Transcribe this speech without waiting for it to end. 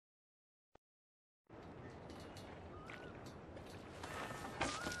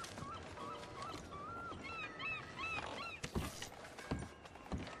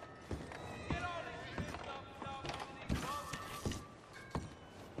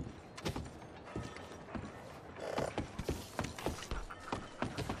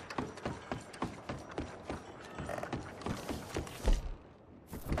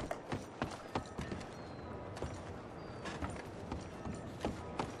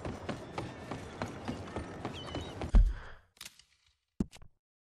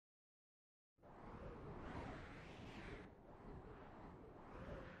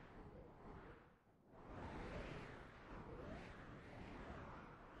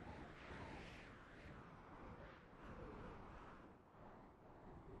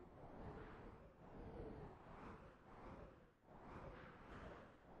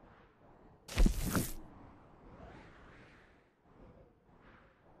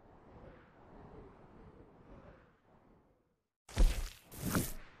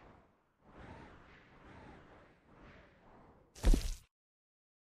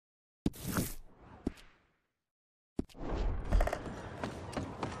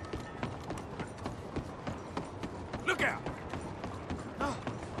Look out! No.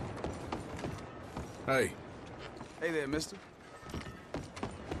 Hey. Hey there, mister.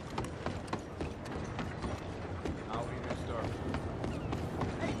 How we gonna start?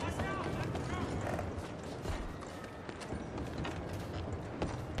 Hey, watch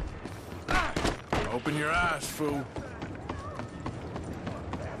out! Open your eyes, fool.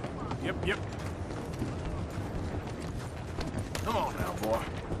 Yep. Come on now, boy.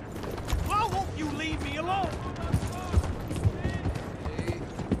 Why won't you leave me alone?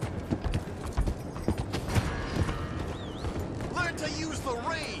 Learn to use the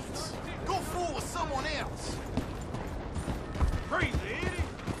reins. Go fool with someone else. Crazy, idiot!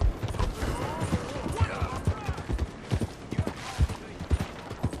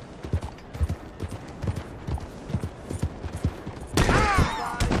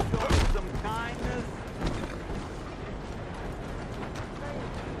 Some kindness.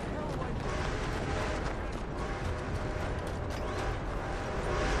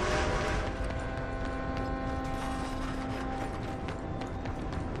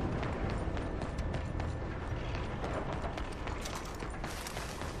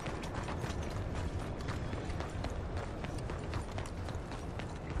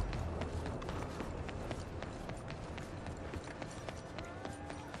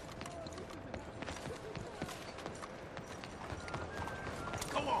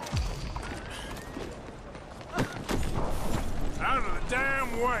 Come on! Out of the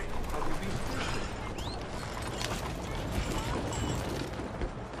damn way!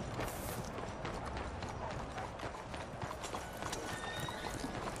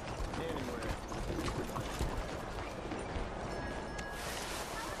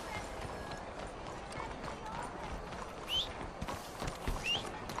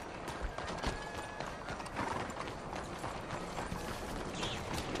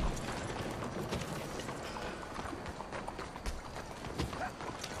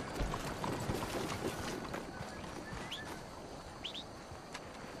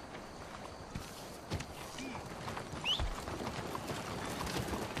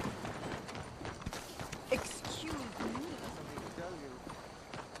 Excuse me.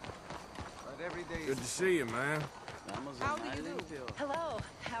 Good to see you, man. How do you do? Hello,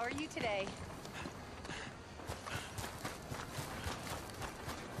 how are you today?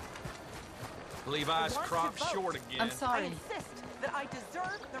 Levi's I want crop to vote. short again. I'm I sorry. insist that I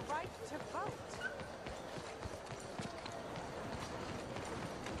deserve the right to vote.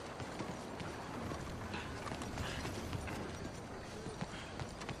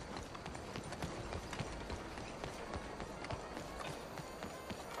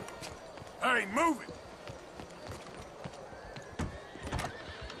 Hey, move it!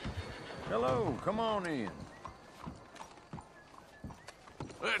 Hello, come on in.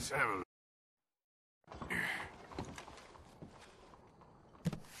 Let's have a...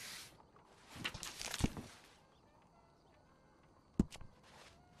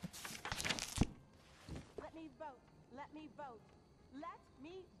 Let me vote. Let me vote. Let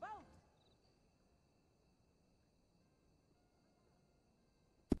me vote.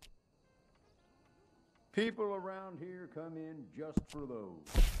 People around here come in just for those.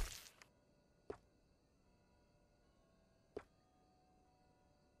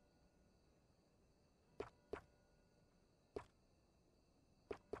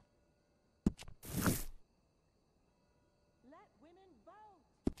 Let women vote.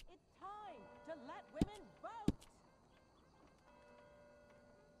 It's time to let women vote.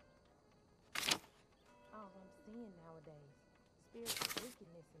 All I'm seeing nowadays, spiritual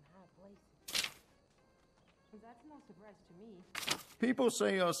wickedness in high places. That's no surprise to me. People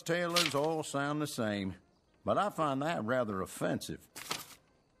say us tailors all sound the same, but I find that rather offensive.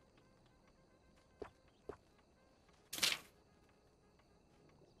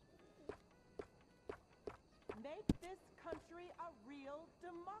 Make this country a real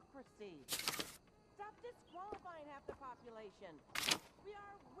democracy. Stop disqualifying half the population. We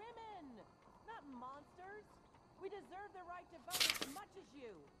are women, not monsters. We deserve the right to vote as much as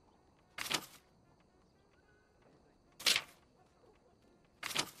you.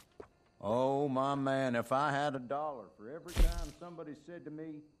 Oh, my man, if I had $1 for every time somebody said to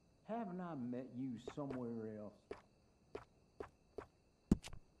me, haven't I met you somewhere else?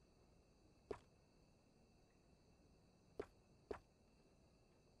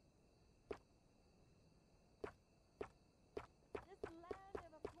 This land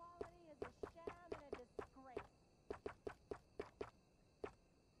of equality is a sham and a disgrace.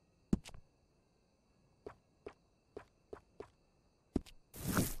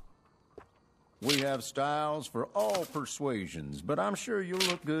 We have styles for all persuasions, but I'm sure you'll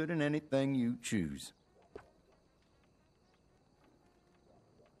look good in anything you choose.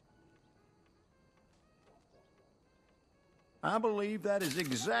 I believe that is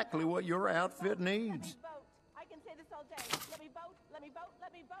exactly what your outfit needs. Vote. I can say this all day. Let me vote, let me vote,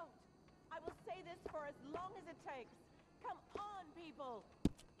 let me vote. I will say this for as long as it takes. Come on, people.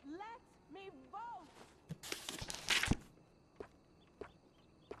 Let me vote.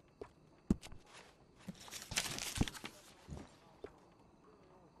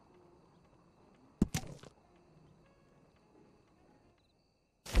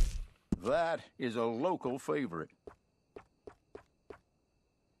 That is a local favorite.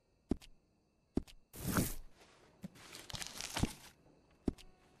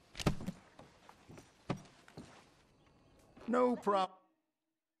 No problem.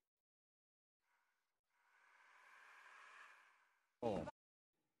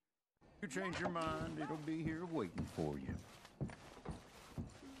 You change your mind, it'll be here waiting for you.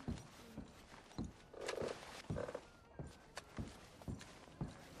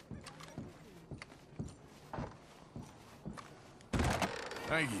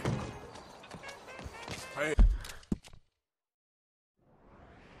 Thank you. Hey.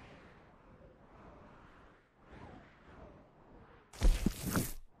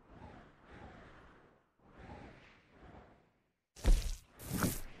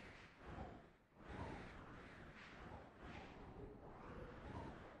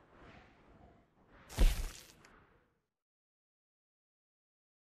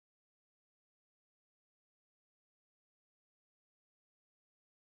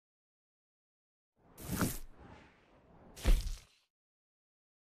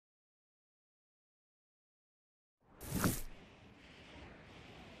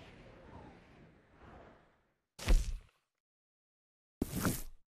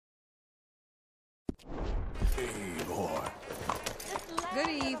 Hey, boy. Good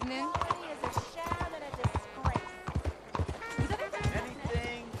evening.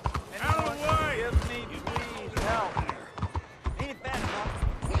 Anything Out of the way! gives me, please help. Ain't it bad enough?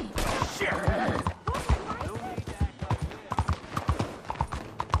 Shit!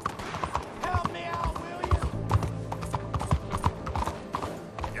 Help me out, will you?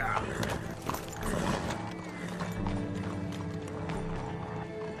 Yeah.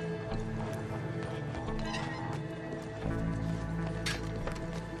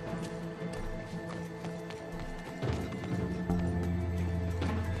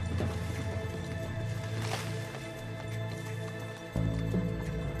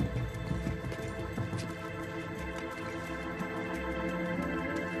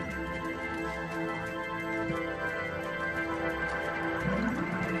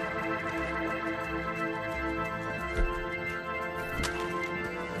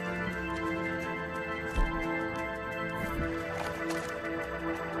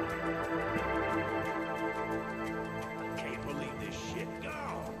 Can't believe this shit. Go!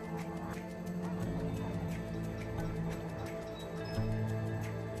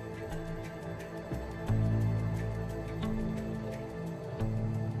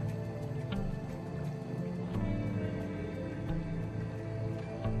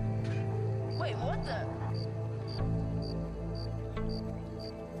 Wait, what the?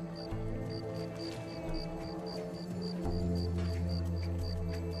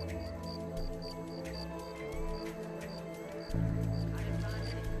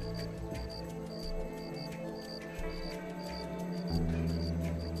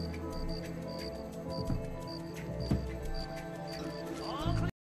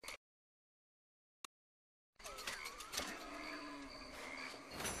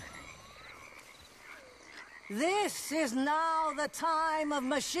 This is now the time of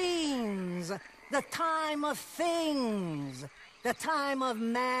machines, the time of things, the time of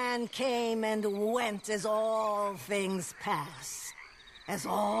man came and went as all things pass. As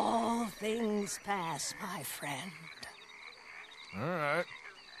all things pass, my friend. All right.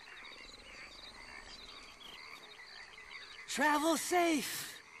 Travel safe.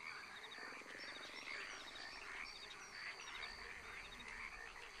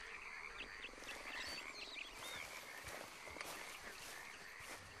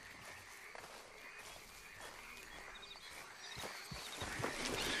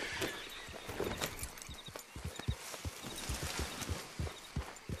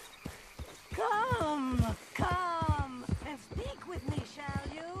 Come, and speak with me,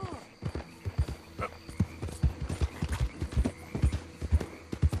 shall you?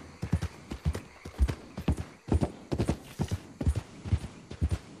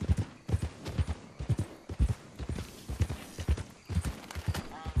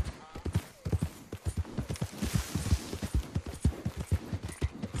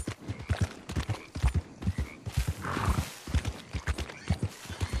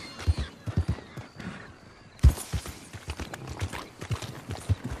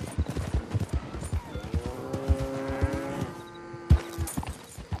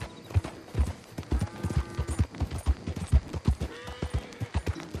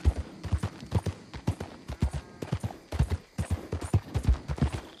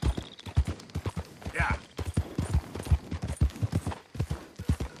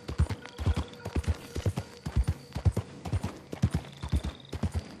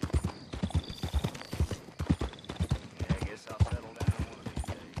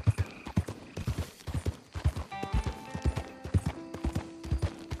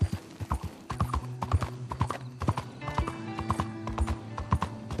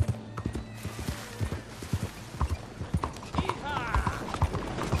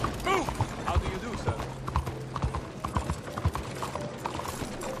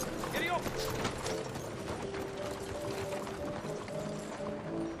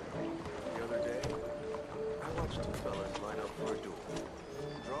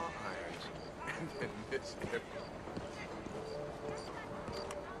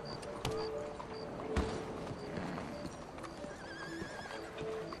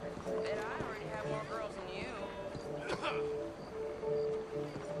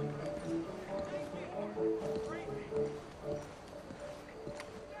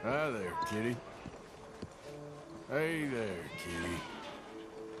 Hi there, kitty. Hey there, kitty.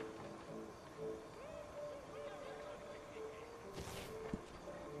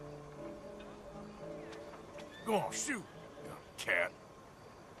 Go on, shoot, you cat.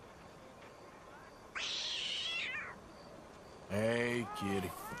 Hey, kitty.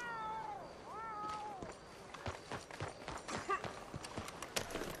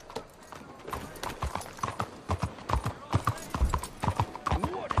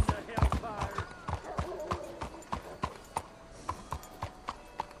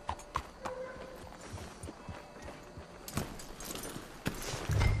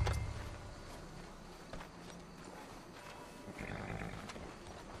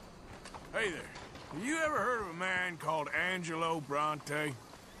 Hey there. Have you ever heard of a man called Angelo Bronte?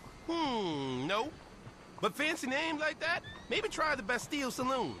 No. But fancy name like that? Maybe try the Bastille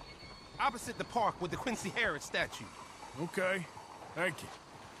Saloon. Opposite the park with the Quincy Harris statue. Okay. Thank you.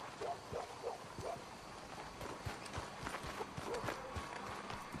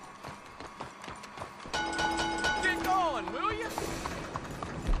 Get going, will you?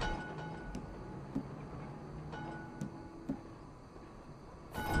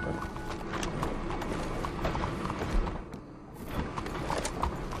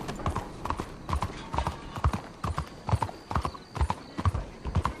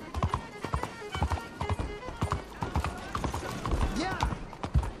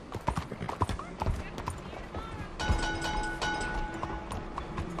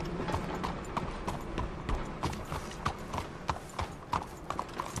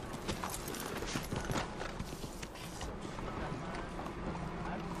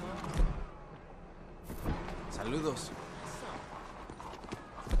 Saludos.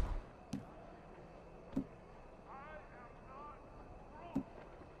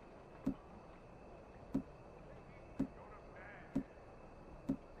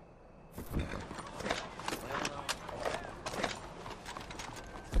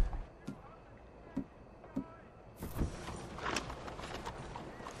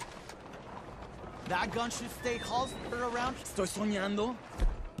 That gun should stay holstered around. Estoy soñando.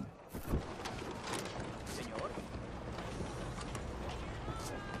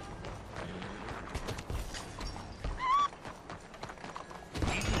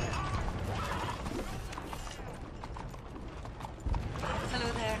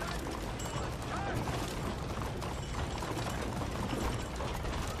 Hello there.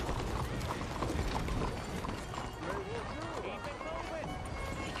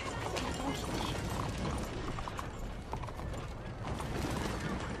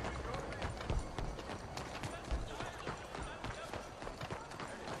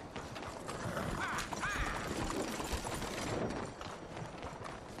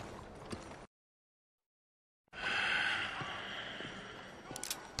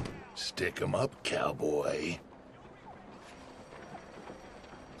 Stick 'em up, cowboy.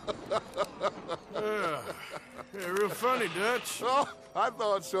 Yeah, real funny, Dutch. Oh, I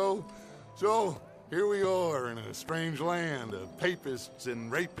thought so. So, here we are in a strange land of papists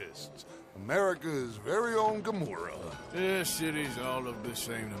and rapists. America's very own Gomorrah. This city's all of the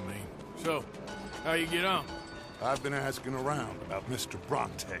same to me. So, how you get on? I've been asking around about Mr.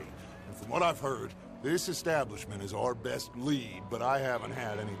 Bronte, and from what I've heard, this establishment is our best lead, but I haven't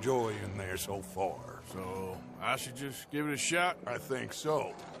had any joy in there so far. So, I should just give it a shot? I think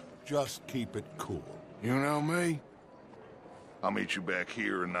so. Just keep it cool. You know me? I'll meet you back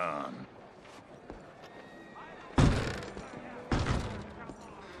here anon.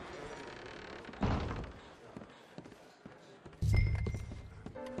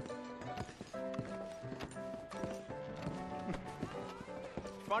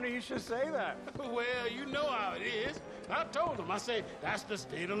 Funny you should say that. Well, you know how it is. I told him. I said, that's the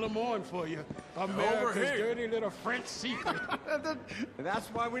state of Lemoyne for you. America's here. dirty little French secret. That's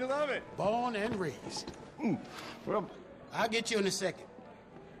why we love it. Born and raised. Well, I'll get you in a second.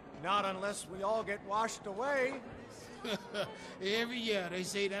 not unless we all get washed away. Every year they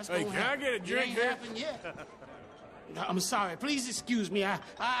say that's Hey, gonna can I happen. get a drink It ain't here? happened yet. I'm sorry. Please excuse me.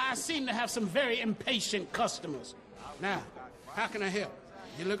 I seem to have some very impatient customers. Now, how can I help?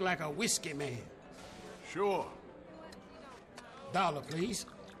 You look like a whiskey man. Sure. $1, please.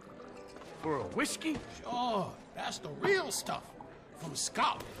 For a whiskey? Sure. That's the real stuff. From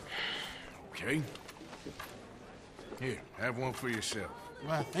Scotland. Okay. Here, have one for yourself.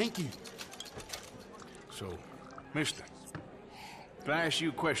 Well, thank you. So, mister, can I ask you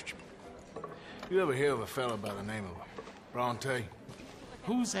a question? You ever hear of a fella by the name of Bronte?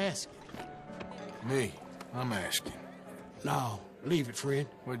 Who's asking? Me. I'm asking. No, leave it, friend.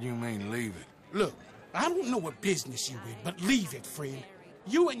 What do you mean, leave it? Look, I don't know what business you in, but leave it, friend.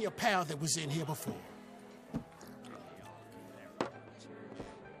 You and your pal that was in here before.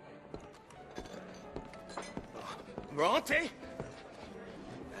 Bronte?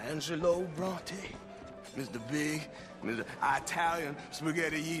 Angelo Bronte. Mr. Big, Mr. Italian,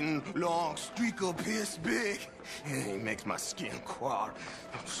 spaghetti-eating, long streaker piss big. He makes my skin crawl.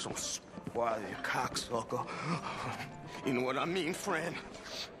 I'm so spoiled, you cocksucker. You know what I mean, friend?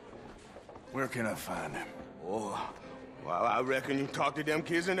 Where can I find him? Oh, well, I reckon you talk to them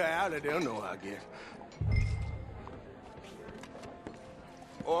kids in the alley, they'll know, I guess.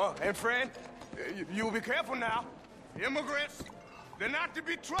 Oh, and friend, you be careful now. Immigrants, they're not to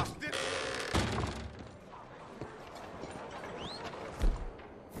be trusted.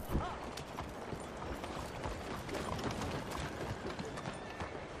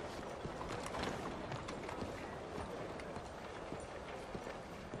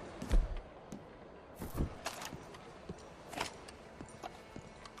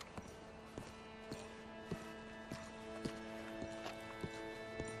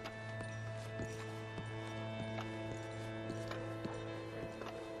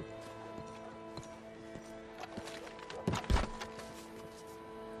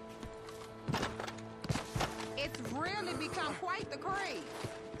 It's really become quite the craze.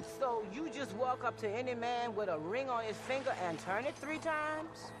 So you just walk up to any man with a ring on his finger and turn it 3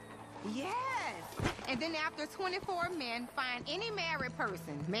 times? Yes. And then after 24 men find any married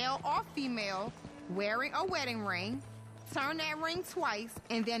person, male or female, wearing a wedding ring, turn that ring twice,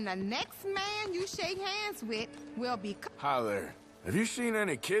 and then the next man you shake hands with will be... Hi there. Have you seen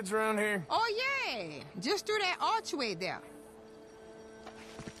any kids around here? Oh, yeah. Just through that archway there.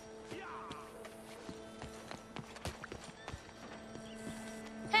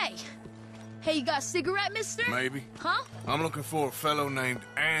 Hey, you got a cigarette, mister? Maybe. Huh? I'm looking for a fellow named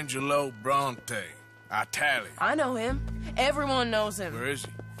Angelo Bronte. Italian. I know him. Everyone knows him. Where is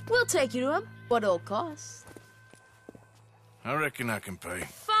he? We'll take you to him. What it'll cost? I reckon I can pay.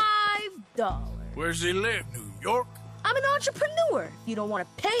 $5. Where's he live? New York? I'm an entrepreneur. If you don't want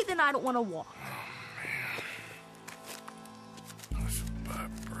to pay, then I don't want to walk. That's about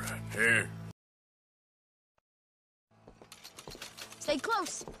bread. Here. Stay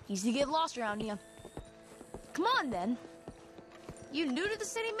close. Easy to get lost around here. Come on, then. You new to the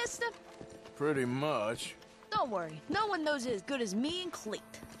city, mister? Pretty much. Don't worry. No one knows it as good as me and Cleet.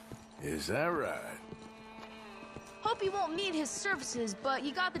 Is that right? Hope you won't need his services, but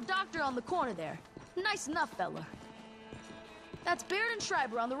you got the doctor on the corner there. Nice enough, fella. That's Baird and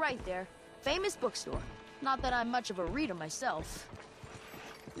Schreiber on the right there. Famous bookstore. Not that I'm much of a reader myself.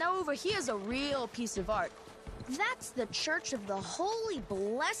 Now over here's a real piece of art. That's the Church of the Holy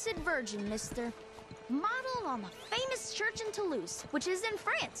Blessed Virgin, mister. Modeled on the famous church in Toulouse, which is in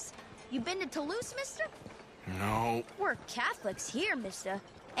France. You been to Toulouse, mister? No. We're Catholics here, mister.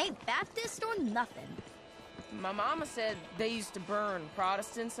 Ain't Baptist or nothing. My mama said they used to burn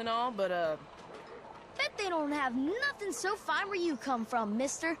Protestants and all, but, Bet they don't have nothing so fine where you come from,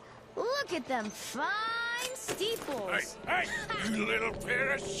 mister. Look at them fine steeples. Hey, you little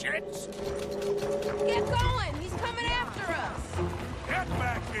pair of shits! Get going! He's coming after us! Get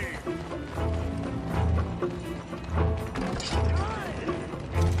back here!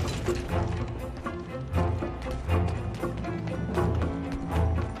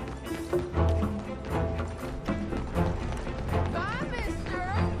 Bye, mister!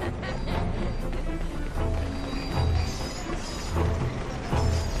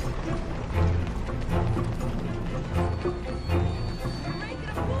 You're making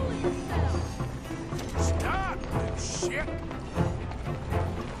a fool of yourself! Stop, you shit!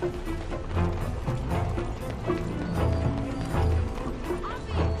 I'm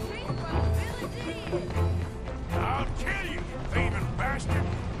being chased by a village idiot! I'll kill you, you thieving bastard!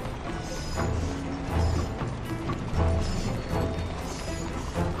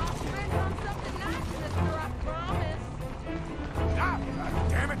 I'll spend on something nice, mister, I promise! Stop,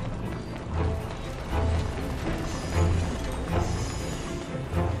 goddammit!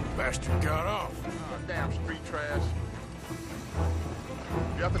 Bastard got off. Oh, damn street trash.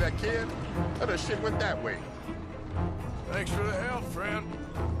 You after that kid? That other shit went that way. Thanks for the help, friend.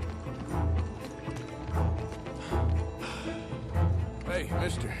 Hey,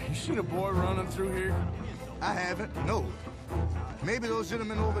 mister, you seen a boy running through here? I haven't, no. Maybe those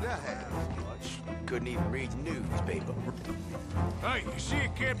gentlemen over there have. Couldn't even read the newspaper. Hey, you see a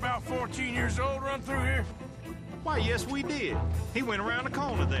kid about 14 years old run through here? Why, yes, we did. He went around the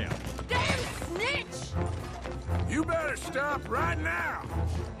corner there. Damn snitch! You better stop right now!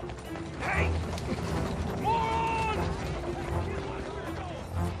 Hey! Come on!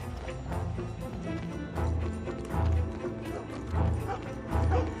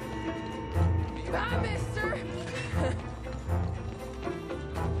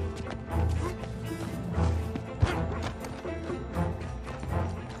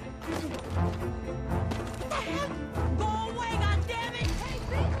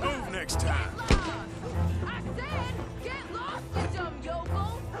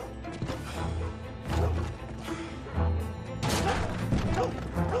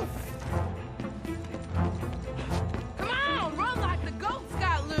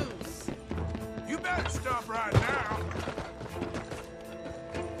 stuff right now.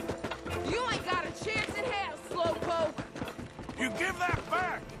 You ain't got a chance in hell, slowpoke. You give that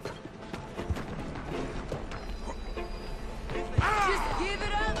back. Just give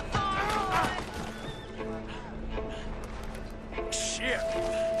it up, farm boy. Shit.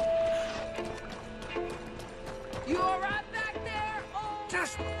 You all right back there? Oh.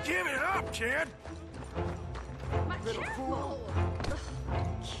 Just give it up, kid. My fool.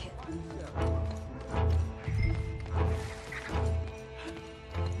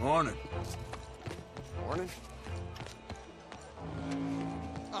 Morning. Morning.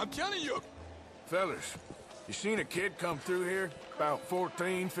 I'm telling you. Fellas, you seen a kid come through here? About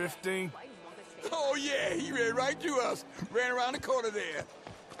 14, 15? Oh, yeah, he ran right to us. Ran around the corner there.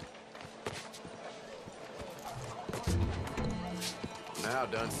 Now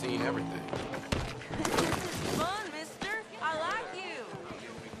done seen everything. Fun, mister. I like you.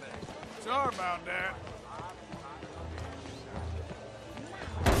 Sorry about that.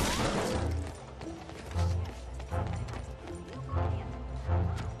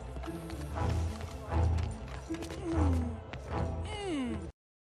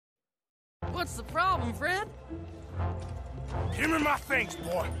 What's the problem, Fred? Give me my things,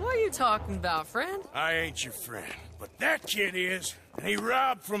 boy. What are you talking about, friend? I ain't your friend, but that kid is, and he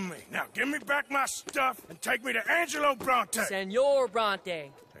robbed from me. Now give me back my stuff and take me to Angelo Bronte. Senor Bronte.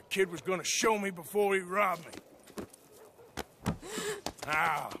 That kid was gonna show me before he robbed me.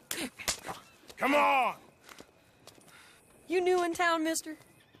 Now, come on. You new in town, mister?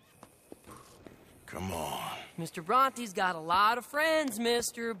 Come on. Mr. Bronte's got a lot of friends,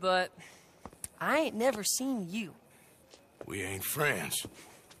 mister, but I ain't never seen you. We ain't friends.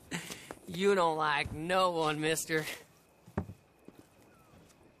 You don't like no one, mister.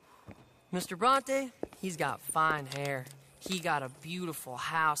 Mr. Bronte, he's got fine hair. He got a beautiful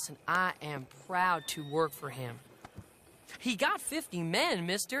house, and I am proud to work for him. He got 50 men,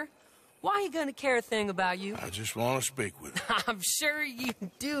 mister. Why he gonna care a thing about you? I just want to speak with him. I'm sure you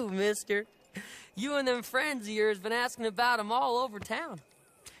do, mister. You and them friends of yours been asking about him all over town.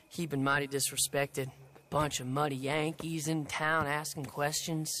 He been mighty disrespected. Bunch of muddy Yankees in town asking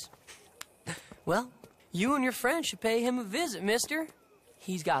questions. Well, you and your friend should pay him a visit, mister.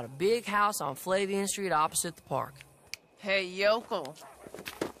 He's got a big house on Flavian Street opposite the park. Hey, yokel.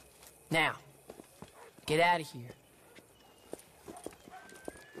 Now, get out of here.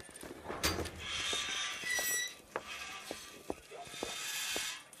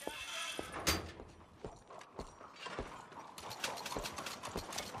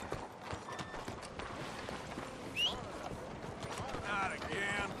 Not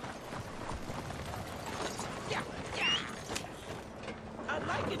again. I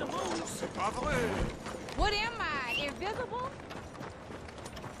like you to move. What am I, invisible?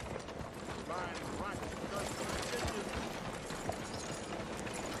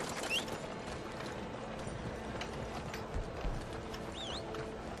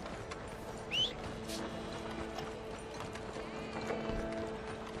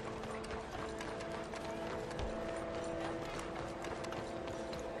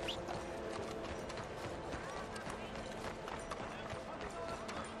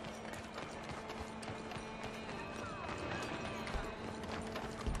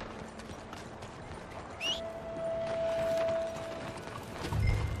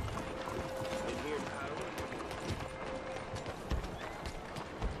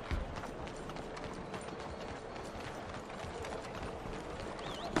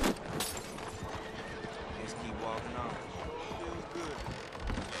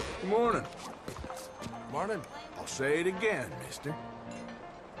 Good morning. Morning. I'll say it again, mister.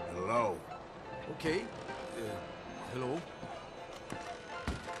 Hello. Okay. Hello?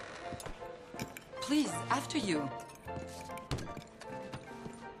 Please, after you.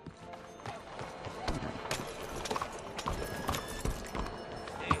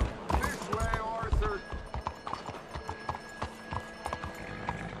 This way, Arthur.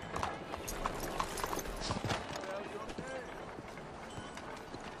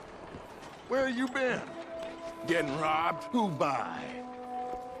 Where you been? Getting robbed? Who by?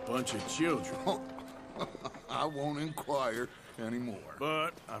 Bunch of children. I won't inquire anymore.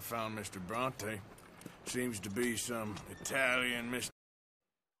 But I found Mr. Bronte. Seems to be some Italian Mr.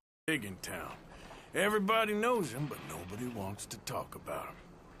 Big in town. Everybody knows him, but nobody wants to talk about him.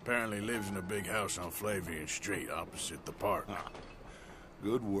 Apparently lives in a big house on Flavian Street, opposite the park.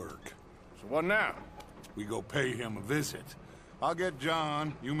 Good work. So what now? We go pay him a visit. I'll get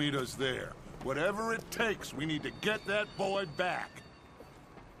John, you meet us there. Whatever it takes, we need to get that boy back.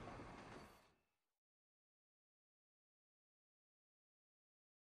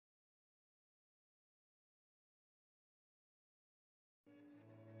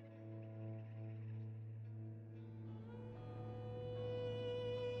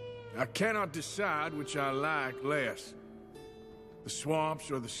 I cannot decide which I like less. The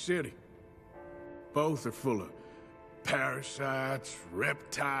swamps or the city. Both are full of parasites,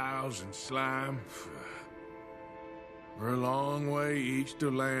 reptiles, and slime. We're a long way east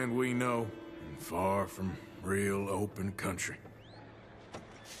of land we know, and far from real open country.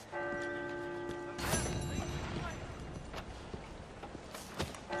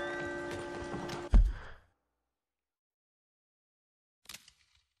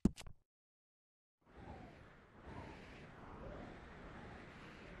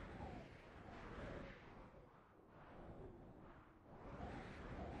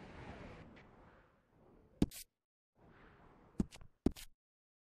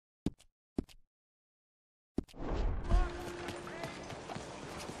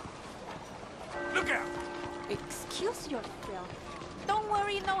 Look out! Excuse yourself. Don't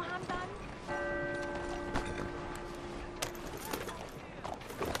worry, no harm done.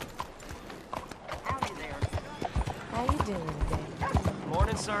 Howdy there. How you doing today?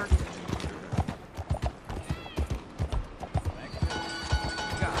 Morning, sir.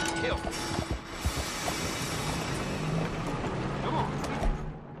 God, help. Come on.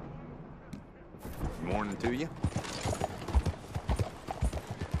 Morning to you.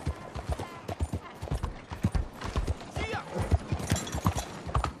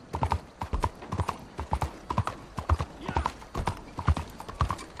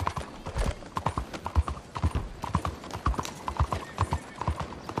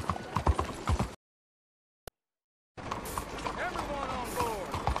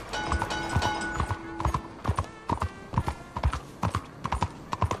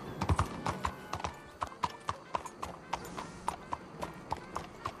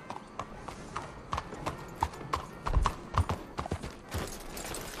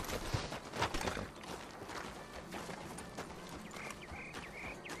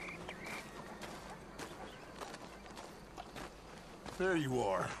 There you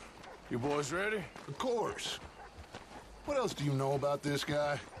are. You boys ready? Of course. What else do you know about this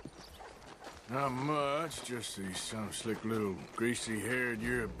guy? Not much, just he's some slick little greasy-haired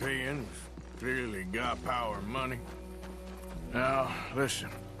European who's clearly got power and money. Now,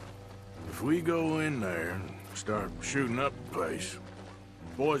 listen. If we go in there and start shooting up the place,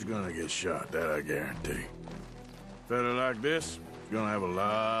 boy's gonna get shot, that I guarantee. Fella like this is gonna have a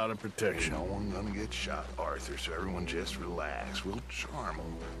lot of protection. No one's gonna get shot, Arthur, so everyone just relax. We'll charm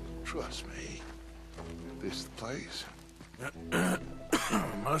them. Trust me. This the place?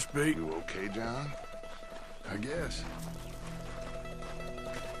 Must be. You okay, John? I guess.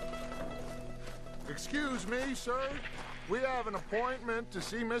 Excuse me, sir. We have an appointment to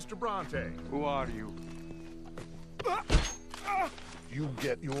see Mr. Bronte. Who are you? You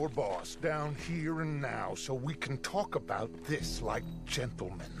get your boss down here and now so we can talk about this like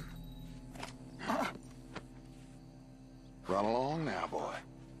gentlemen. Run along now, boy.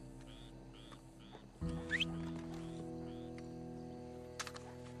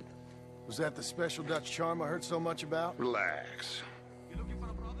 Was that the special Dutch charm I heard so much about? Relax. You looking for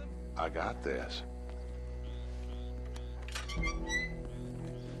a problem? I got this.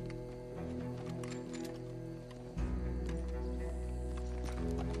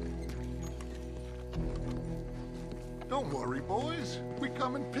 Don't worry, boys. We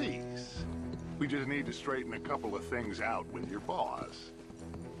come in peace. We just need to straighten a couple of things out with your boss.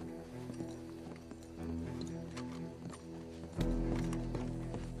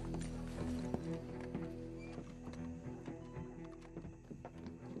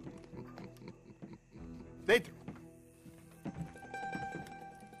 Dentro.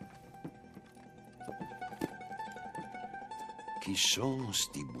 Chi sono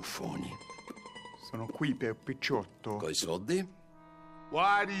sti buffoni? Sono qui per Picciotto. Coi soldi?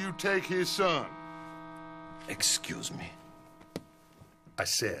 Why do you take his son? Excuse me. I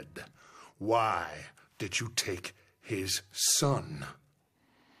said, why did you take his son?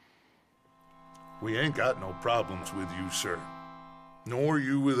 We ain't got no problems with you, sir. Nor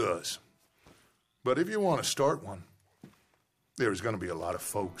you with us. But if you want to start one, there's gonna be a lot of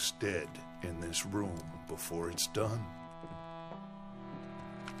folks dead in this room before it's done.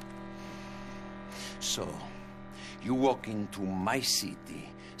 So, you walk into my city,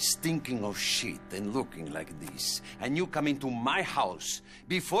 stinking of shit and looking like this, and you come into my house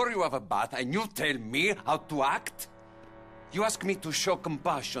before you have a bath and you tell me how to act? You ask me to show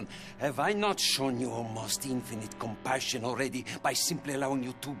compassion. Have I not shown you almost infinite compassion already by simply allowing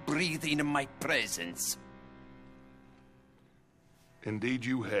you to breathe in my presence? Indeed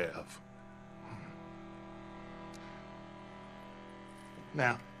you have.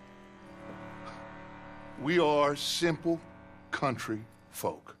 Now, we are simple country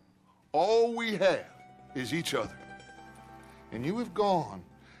folk, all we have is each other. And you have gone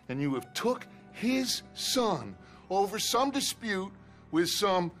and you have took his son over some dispute with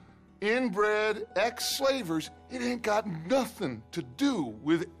some inbred ex-slavers. It ain't got nothing to do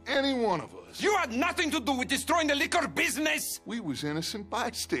with any one of us. You had nothing to do with destroying the liquor business! We was innocent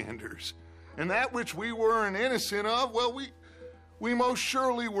bystanders. And that which we weren't innocent of, well, we most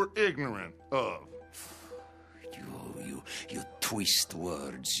surely were ignorant of. You twist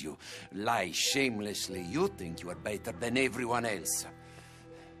words, you lie shamelessly. You think you are better than everyone else.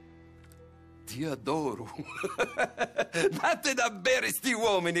 Ti adoro. Date davvero sti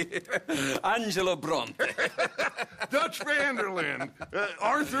uomini. Angelo Bronte. Dutch Vanderlyn.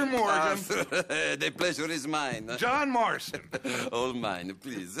 Arthur Morgan. Arthur, the pleasure is mine. John Marston. All mine,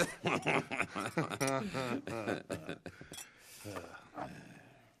 please.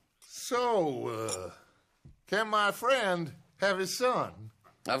 So, can my friend have his son?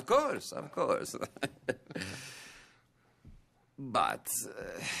 Of course, of course. But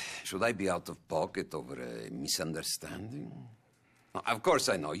should I be out of pocket over a misunderstanding? Of course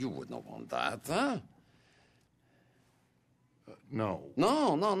I know you would not want that, huh? No.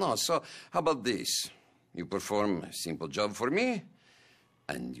 No. So how about this? You perform a simple job for me,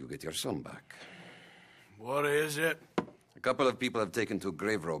 and you get your son back. What is it? A couple of people have taken to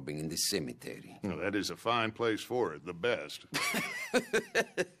grave robbing in the cemetery. Well, that is a fine place for it, the best.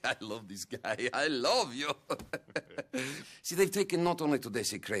 I love this guy. I love you. See, they've taken not only to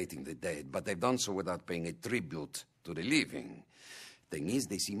desecrating the dead, but they've done so without paying a tribute to the living. Thing is,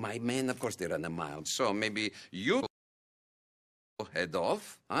 they see my men, of course they run a mile. So maybe you head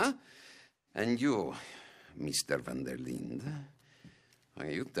off, huh? And you, Mr. Van der Linde,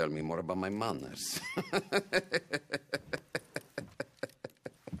 you tell me more about my manners.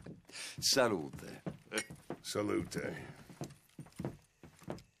 Salute. Salute.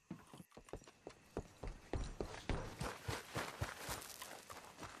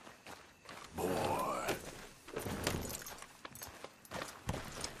 Boy.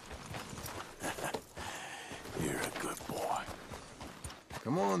 You're a good boy.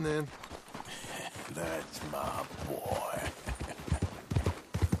 Come on, then. That's my boy.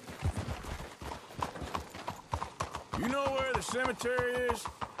 You know where the cemetery is?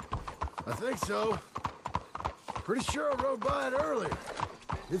 I think so. Pretty sure I rode by it earlier.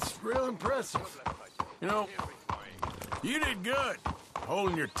 It's real impressive. You know, you did good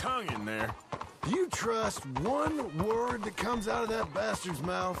holding your tongue in there. Do you trust one word that comes out of that bastard's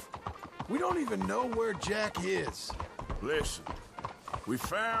mouth? We don't even know where Jack is. Listen, we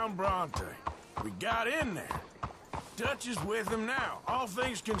found Bronte. We got in there. Dutch is with him now. All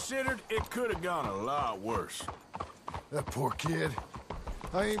things considered, it could have gone a lot worse. That poor kid.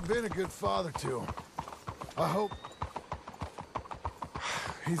 I ain't been a good father to him. I hope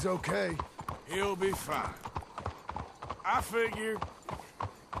he's okay. He'll be fine. I figure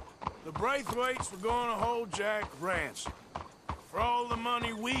the Braithwaites were going to hold Jack ransom for all the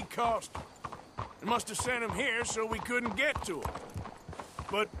money we cost him. They must have sent him here so we couldn't get to him.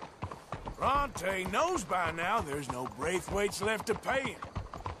 But Bronte knows by now there's no Braithwaites left to pay him.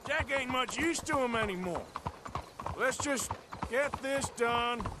 Jack ain't much use to him anymore. Let's just get this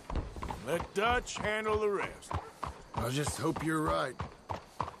done. Let Dutch handle the rest. I just hope you're right.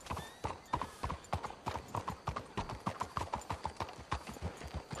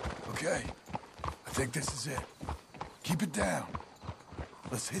 Okay, I think this is it. Keep it down.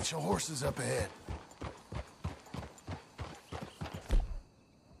 Let's hitch your horses up ahead.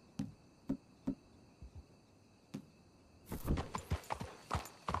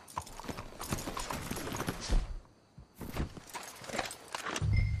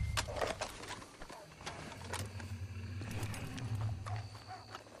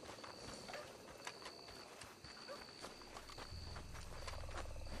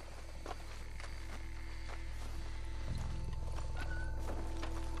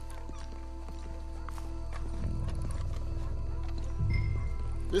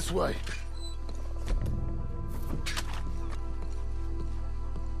 This way.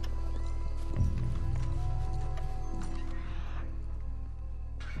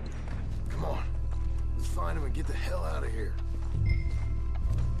 Come on. Let's find him and get the hell out of here.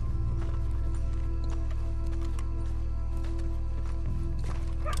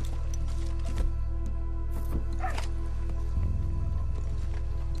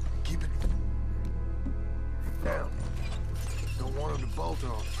 Keep it down. Don't want him to bolt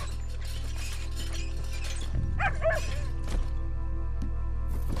on us.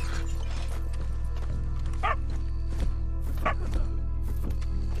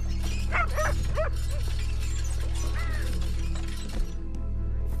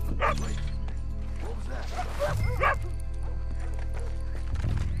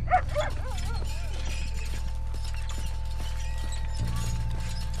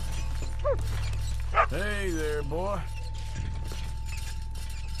 Hey there, boy.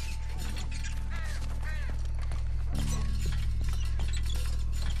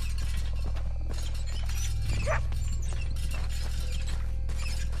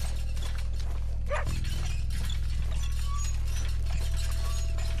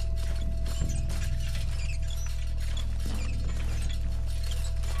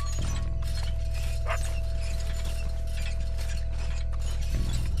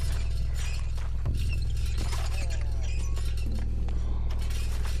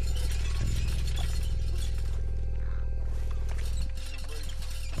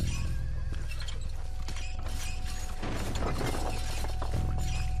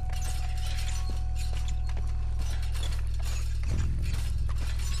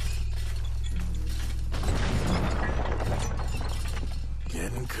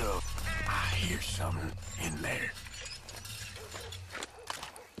 Getting cooked. I hear something in there.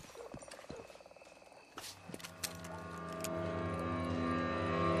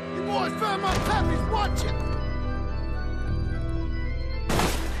 You boys found my pappy's watching!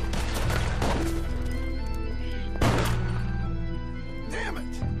 Damn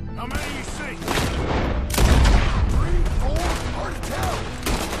it! How many you see? 3, 4, hard to tell.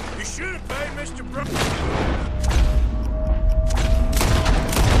 You should have paid Mr. Brown.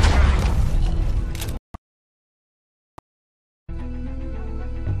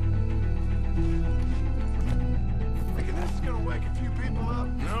 Thinking this is gonna wake a few people up?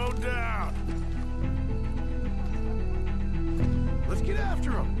 No doubt. Let's get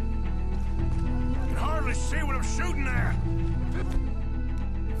after them. I can hardly see what I'm shooting at.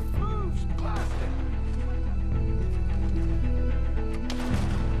 Moves, plastic.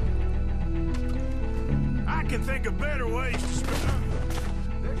 I can think of better ways to spend.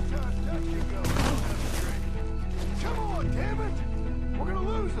 Next time Dutch can go, I'll have a drink. Come on, damn it! We're gonna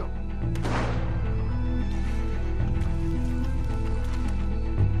lose them.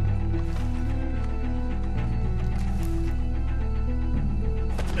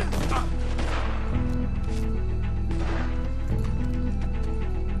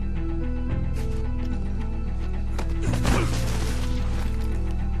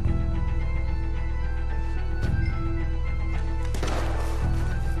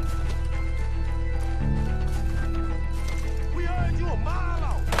 We heard you a mile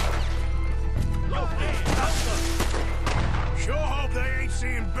off. Sure hope they ain't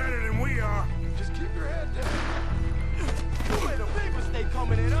seeing better than we are. Just keep your head down. You made a big mistake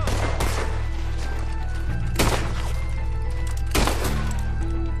coming in us.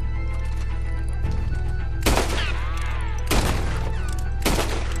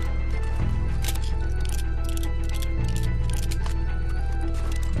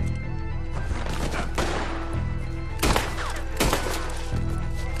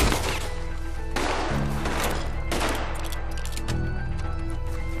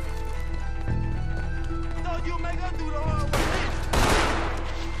 Thought you'd make us do the hard work.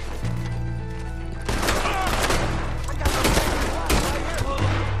 I got some right here.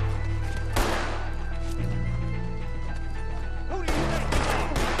 Who do you think?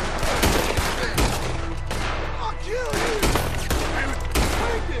 I'll kill you.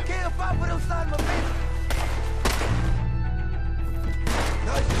 Can't fight for them side of my face.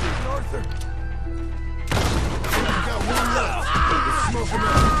 Nice shooting, Arthur. We got one left. Let's smoke him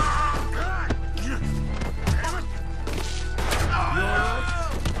out.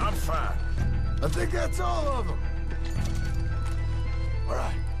 I'm fine. I think that's all of them. All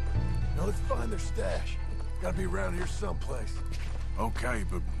right. Now let's find their stash. Gotta be around here someplace. Okay,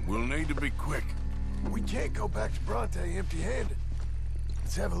 but we'll need to be quick. We can't go back to Bronte empty-handed.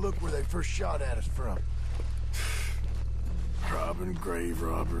 Let's have a look where they first shot at us from. Robbing grave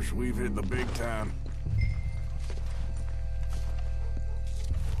robbers. We've hit the big time.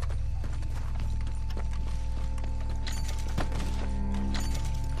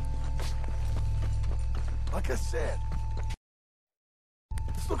 Like I said,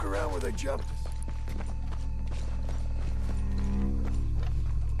 let's look around where they jumped us.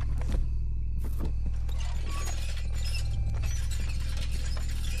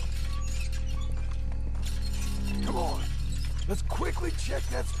 Come on, let's quickly check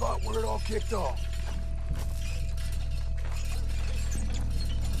that spot where it all kicked off.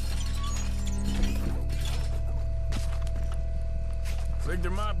 Think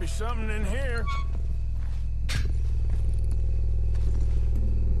there might be something in here.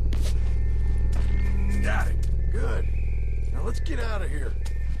 Got it. Good. Now let's get out of here.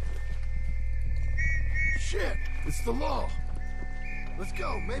 Shit, it's the law. Let's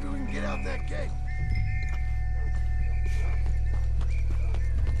go. Maybe we can get out that gate.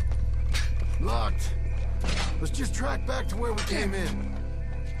 Locked. Let's just track back to where we came in.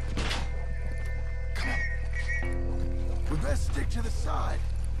 Come on. We best stick to the side.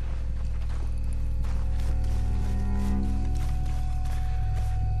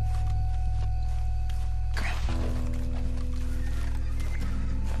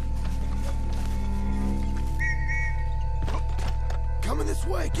 Coming this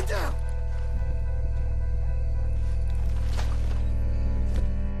way, get down!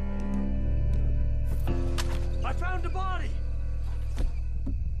 I found a body!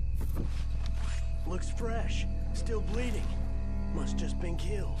 Looks fresh, still bleeding. Must just been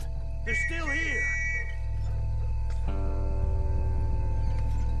killed. They're still here!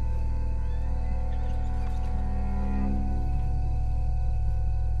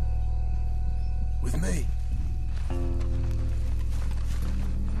 With me.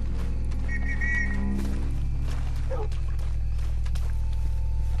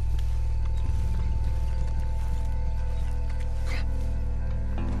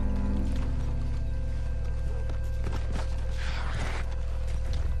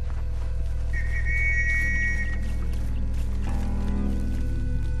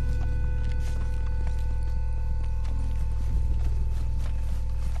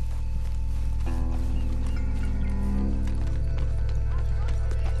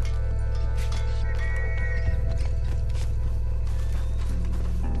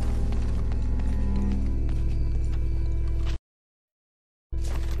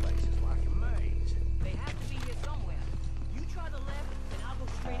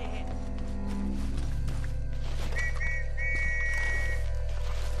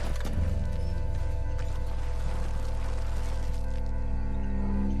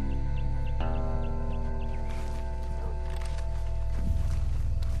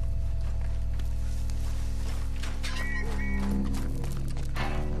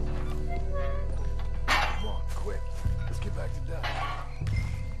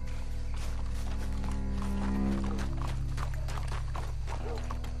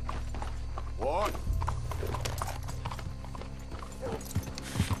 What?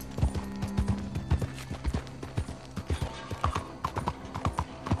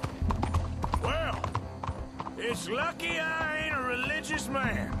 Well, it's lucky I ain't a religious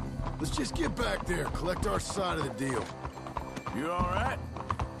man. Let's just get back there, collect our side of the deal. You all right?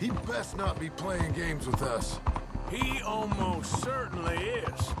 He best not be playing games with us. He almost certainly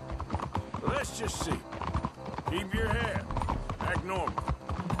is. Let's just see. Keep your head. Act normal.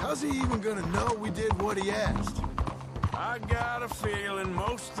 How's he even gonna know we did what he asked? I got a feeling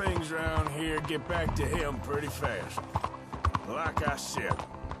most things around here get back to him pretty fast. Like I said,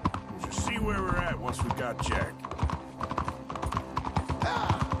 we'll just see where we're at once we got Jack.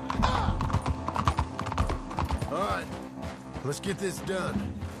 All right, let's get this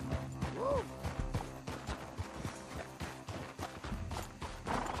done.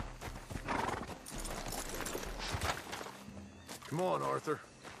 Come on, Arthur.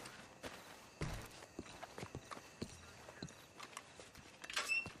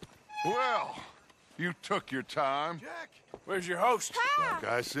 Well, you took your time. Jack! Where's your host? Like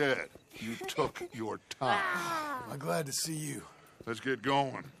I said, you took your time. I'm glad to see you. Let's get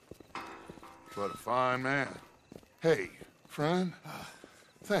going. What a fine man. Hey, friend,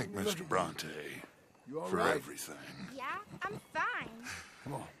 thank Mr. Bronte for right? everything. Yeah, I'm fine.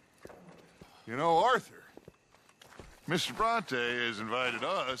 Come on. You know, Arthur, Mr. Bronte has invited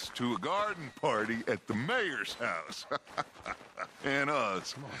us to a garden party at the mayor's house. And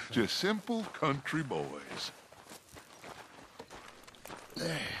us, just simple country boys.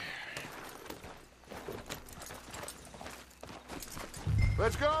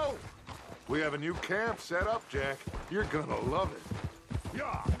 Let's go! We have a new camp set up, Jack. You're gonna love it.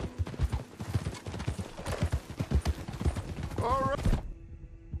 Yeah! All right.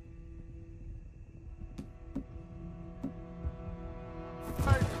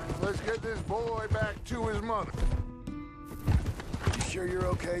 Let's get this boy back to his mother. You sure you're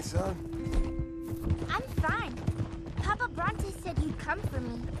okay, son? I'm fine. Papa Bronte said you'd come for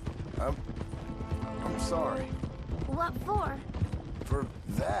me. I'm sorry. What for? For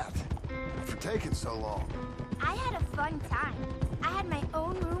that. For taking so long. I had a fun time. I had my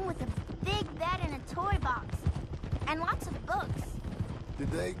own room with a big bed and a toy box. And lots of books.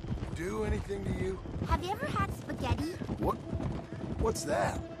 Did they do anything to you? Have you ever had spaghetti? What's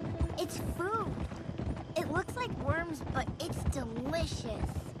that? It's food. It looks like worms, but it's delicious.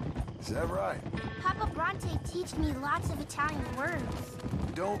 Is that right? Papa Bronte teach me lots of Italian words.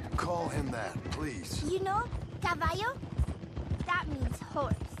 Don't call him that, please. You know, caballo? That means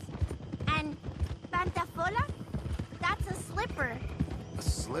horse. And pantafola? That's a slipper. A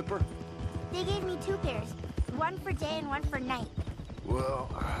slipper? They gave me 2 pairs. one for day and one for night. Well,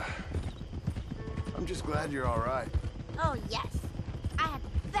 I'm just glad you're all right. Oh, yes. I had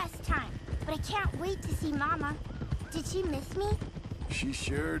the best time, but I can't wait to see Mama. Did she miss me? She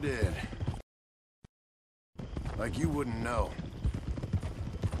sure did. Like you wouldn't know.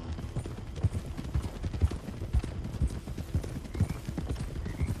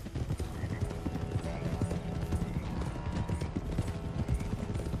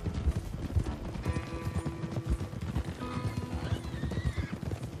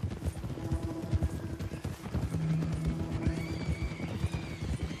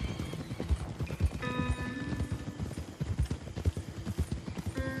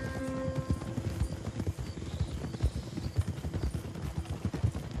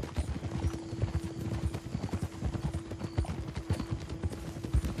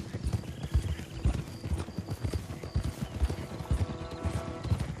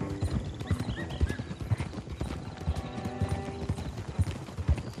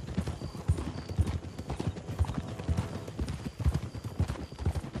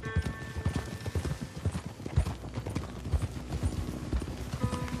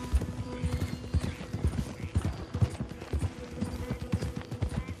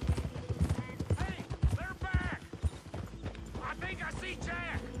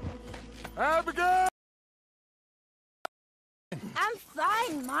 Abigail! I'm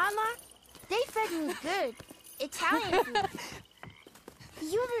fine, Mama. They fed me good. Italian food.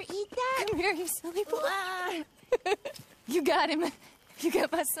 You ever eat that? Come here, you silly boy. You got him. You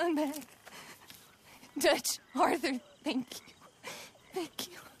got my son back. Dutch, Arthur, thank you. Thank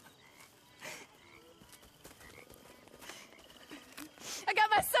you. I got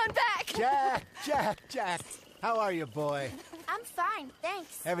my son back! Jack. How are you, boy? I'm fine,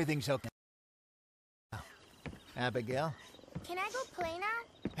 thanks. Everything's okay. Abigail? Can I go play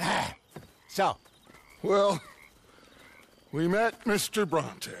now? So? Well, we met Mr.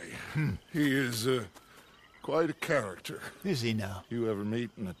 Bronte. He is quite a character. Is he now? You ever meet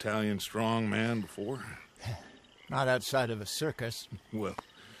an Italian strong man before? Not outside of a circus. Well,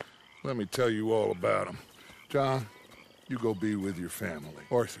 let me tell you all about him. John, you go be with your family.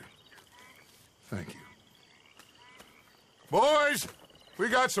 Arthur, thank you. Boys, we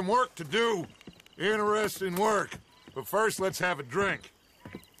got some work to do. Interesting work. But first, let's have a drink.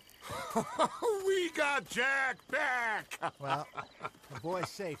 We got Jack back! Well, the boy's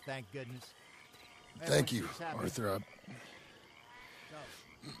safe, thank goodness. Thank you, Arthur.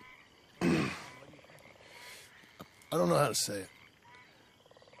 I don't know how to say it.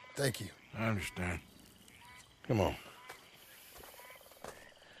 Thank you. I understand. Come on.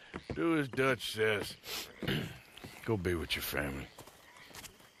 Do as Dutch says. Go be with your family.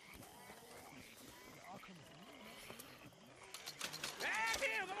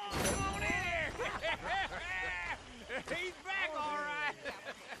 He's back, all right.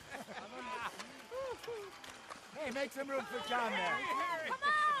 Hey, make some room for John there. Come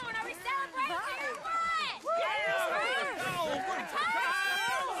on, are we celebrating or what?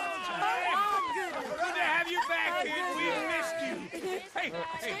 Good to have you back, kid. We missed you. Hey,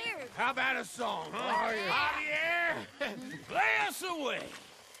 how about a song, huh? Javier, play us away.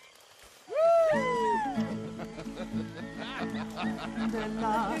 De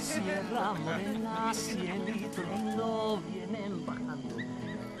la sierra morena, cielito lindo, vienen bajando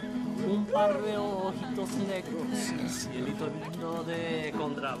un par de ojitos negros, cielito lindo de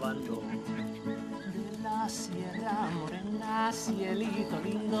contrabando. De la sierra morena, cielito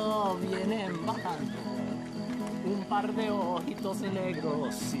lindo, vienen bajando un par de ojitos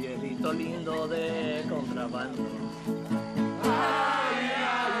negros, cielito lindo de contrabando. Ay,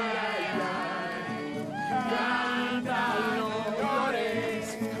 ay, ay, ay, canta y no llores,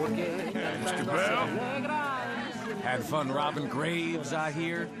 porque cantando se alegran. Had fun robbing graves, I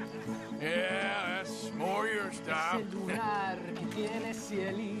hear. Yeah, that's more your style.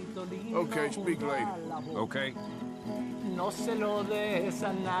 Okay, speak later. Okay. No se lo des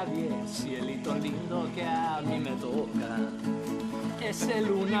a nadie, cielito lindo que a mí me toca. Ese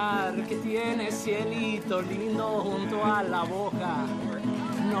lunar que tiene cielito lindo junto a la boca.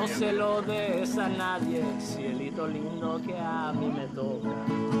 No se lo des a nadie, cielito lindo que a mí me toca.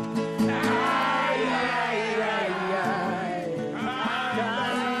 Ay, ay, ay, ay,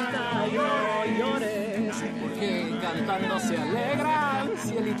 canta y no llores, porque cantando se alegran,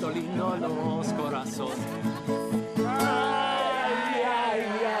 cielito lindo, los corazones. Ay, ay,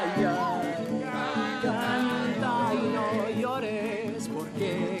 ay, ay, canta y no llores,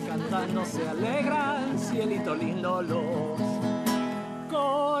 porque cantando se alegran, cielito lindo, los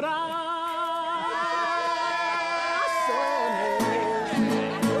corazones.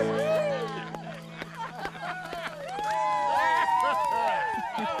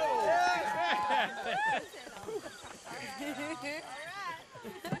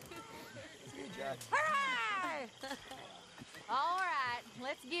 Hooray! All right,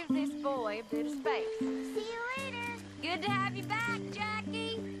 let's give this boy a bit of space. See you later. Good to have you back,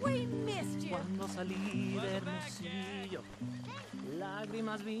 Jackie. We missed you. Cuando salí de Hermosillo,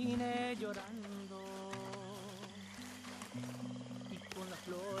 lágrimas vine llorando. Y con la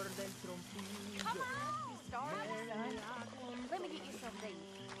flor del trompillo. Come on, Star. Let me get you something.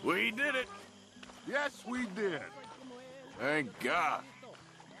 We did it. Yes, we did. Thank God.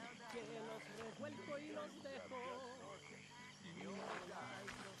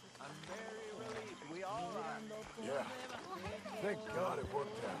 I'm very relieved. We all are. Yeah. Thank God it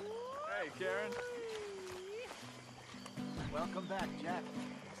worked out. Hey, Karen. Welcome back, Jack.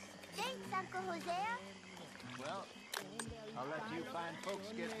 Thanks, Uncle Hosea. Well, I'll let you fine folks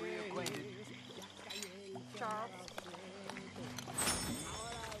get reacquainted. Charles.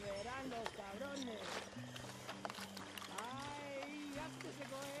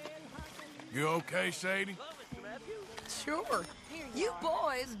 You okay, Sadie? Sure. You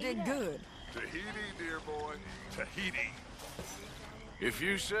boys did good. Tahiti, dear boy. Tahiti. If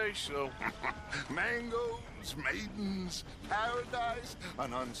you say so. Mangoes, maidens, paradise,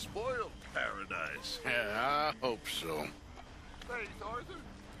 an unspoiled paradise. Yeah, I hope so. Faith, Arthur.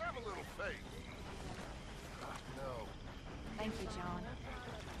 Have a little faith. No. Thank you, John.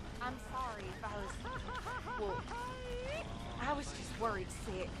 I'm sorry if I was... Well, I was just worried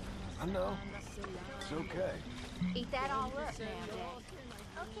sick. I know. It's okay. Eat that all up now, Jack.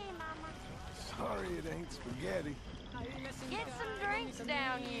 Okay, Mama. Sorry it ain't spaghetti. Get some drinks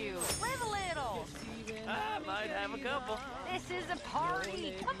down, you. Live a little. I might have a couple. This is a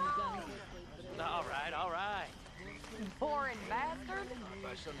party. Come on. All right, all right. Boring bastard.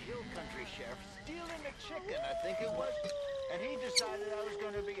 By some hill country sheriff stealing a chicken, I think it was. And he decided I was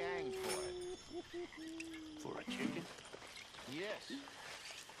going to be hanged for it. For a chicken? Yes.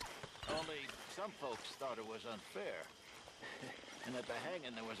 Only some folks thought it was unfair. And at the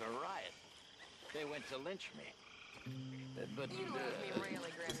hanging, there was a riot. They went to lynch me. But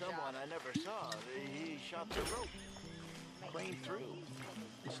someone I never saw, he shot the rope clean through.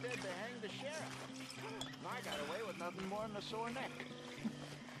 Instead, they hanged the sheriff. And I got away with nothing more than a sore neck.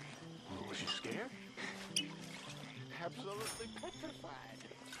 Was you scared? Absolutely petrified.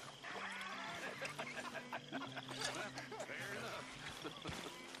 Fair enough.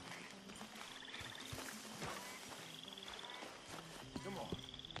 Come on.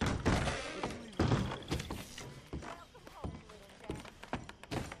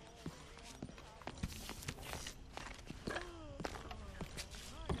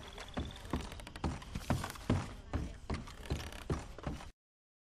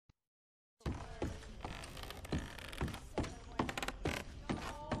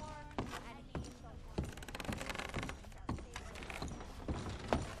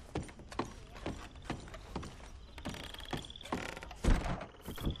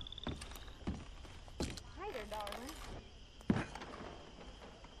 Hi there, darling.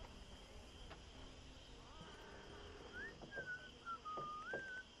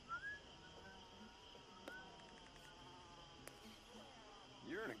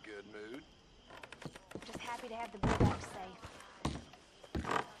 You're in a good mood. Just happy to have the boy back safe.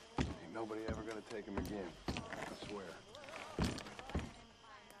 Ain't nobody ever gonna take him again. I swear.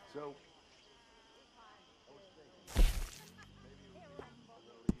 So,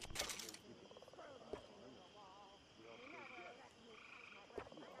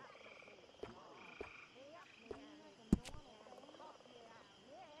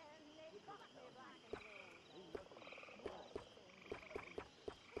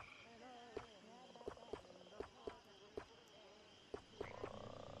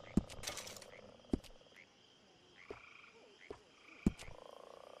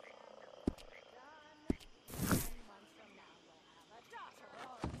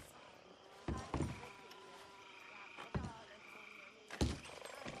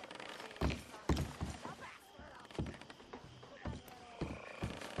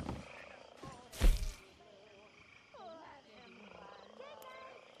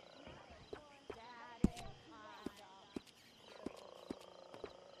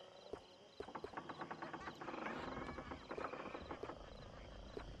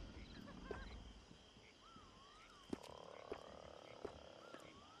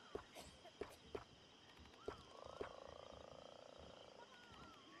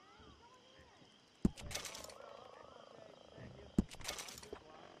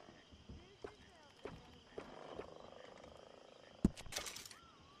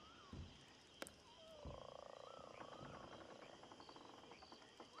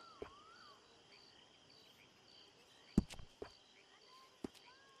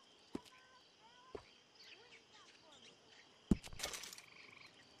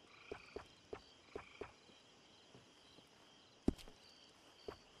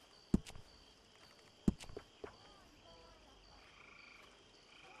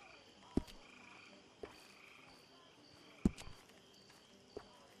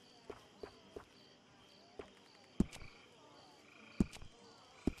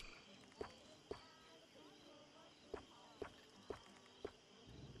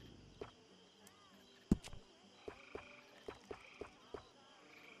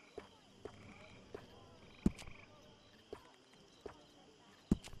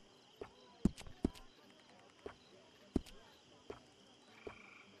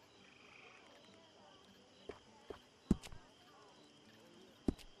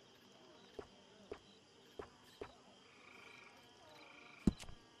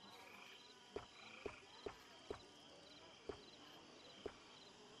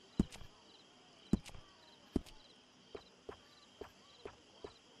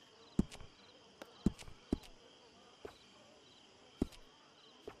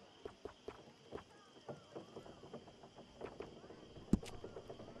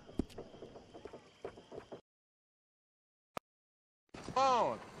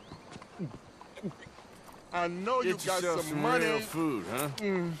 On. I know you Get got yourself some money. real food, huh?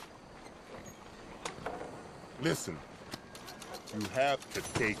 Listen, you have to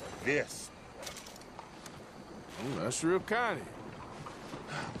take this. Oh, that's real kind of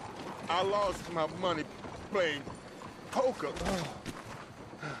you. I lost my money playing poker.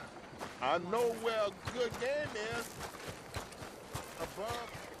 I know where a good game is.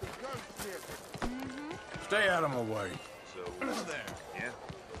 Above the gunsmith. Stay out of my way. So, there, yeah?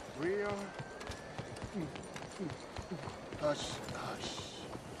 Real. Hush, hush.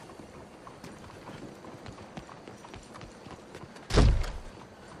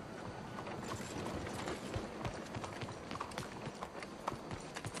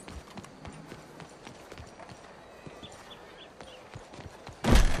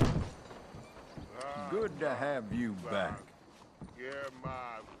 Good to have you back. Yeah,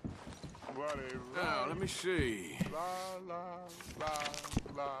 my buddy. Now, let me see. La, la, la,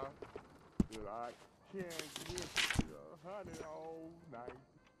 la. Till I can't get your honey all night.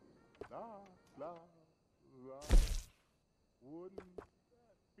 La, la, la. Wouldn't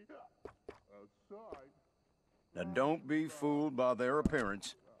that be a sight? Now don't be fooled by their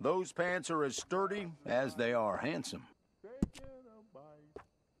appearance. Those pants are as sturdy as they are handsome. Taking a bite.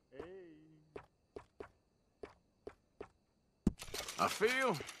 Hey. I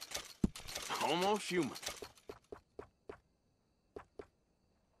feel almost human.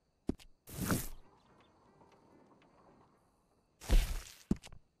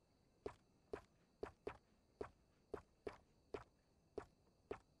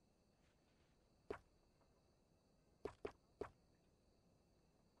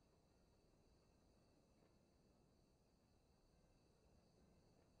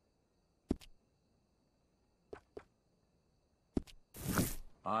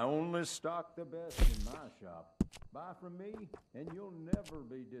 I only stock the best in my shop. Buy from me, and you'll never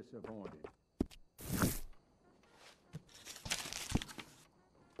be disappointed.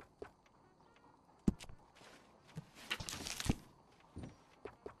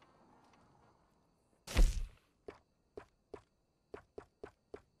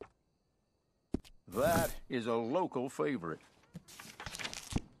 That is a local favorite.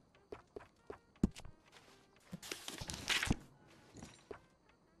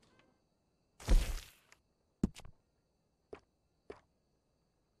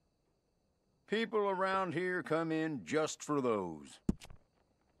 People around here come in just for those.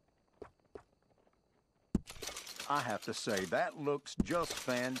 I have to say, that looks just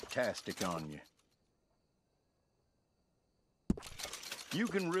fantastic on you. You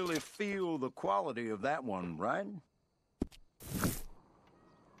can really feel the quality of that one, right?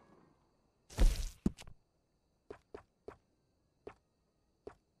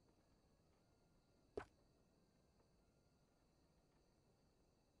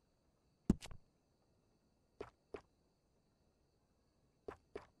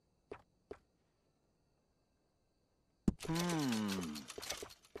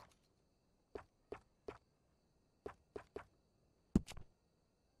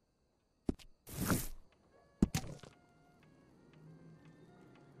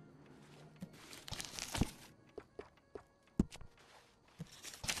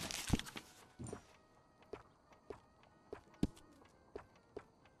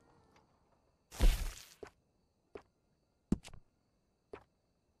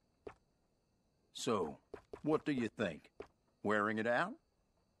 So, what do you think? Wearing it out?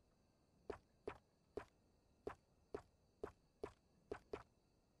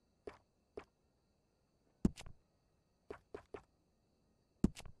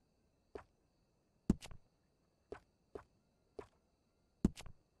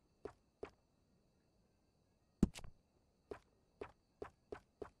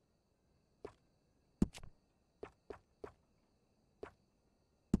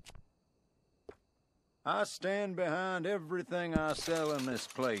 I stand behind everything I sell in this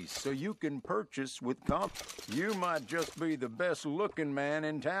place, so you can purchase with confidence. You might just be the best-looking man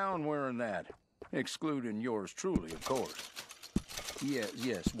in town wearing that. Excluding yours truly, of course.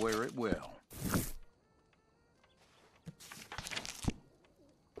 Yes, wear it well.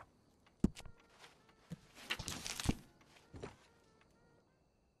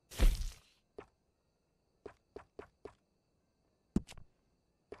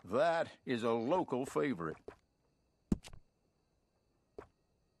 That is a local favorite.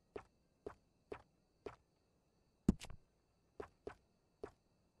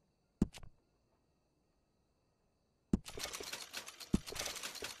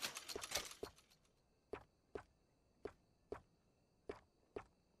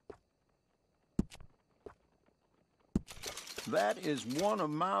 That is one of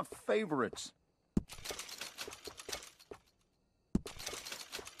my favorites.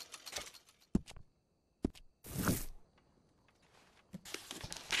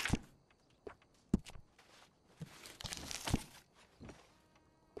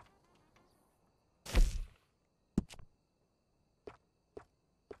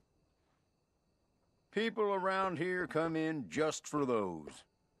 People around here come in just for those.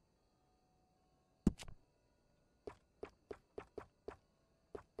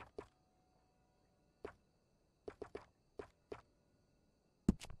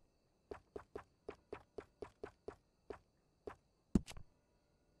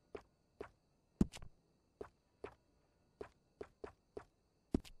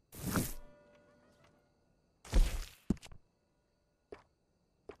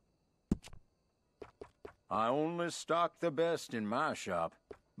 I only stock the best in my shop.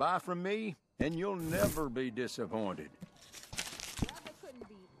 Buy from me, and you'll never be disappointed. Weather couldn't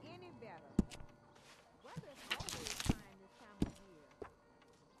be any better. Weather's always fine this time of year.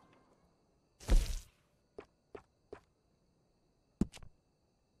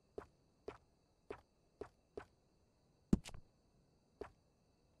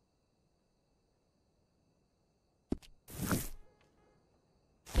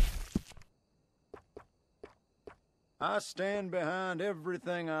 I stand behind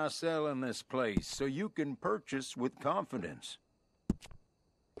everything I sell in this place, so you can purchase with confidence.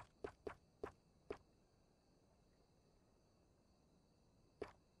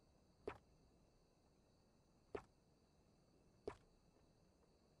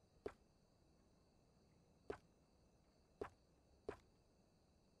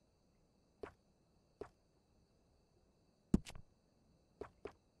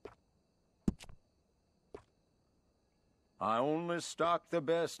 I only stock the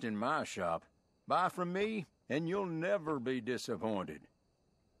best in my shop. Buy from me, and you'll never be disappointed.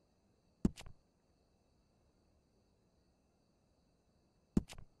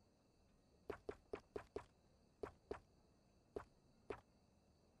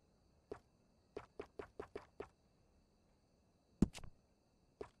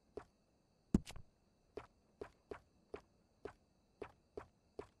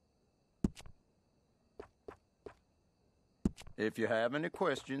 If you have any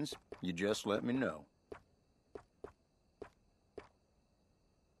questions, you just let me know.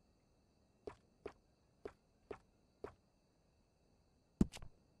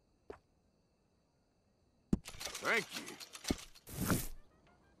 Thank you.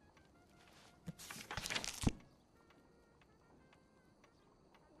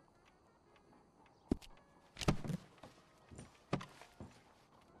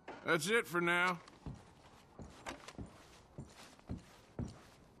 That's it for now.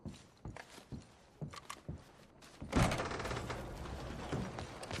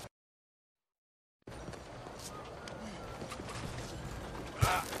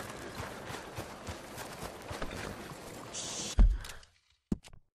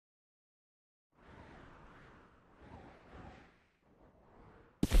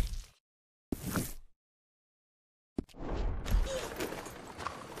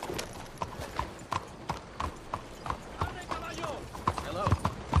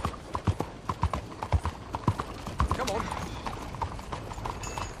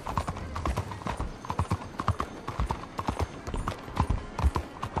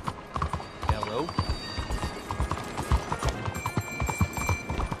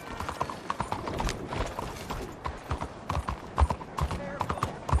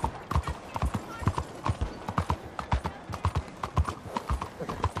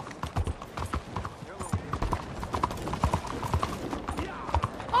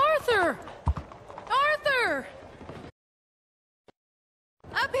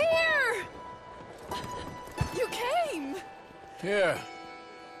 Yeah,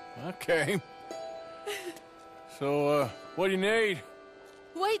 I came. So, what do you need?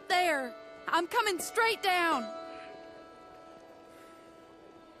 Wait there. I'm coming straight down.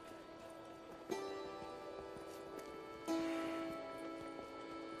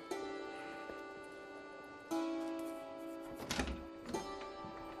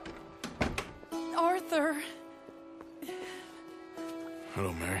 Arthur.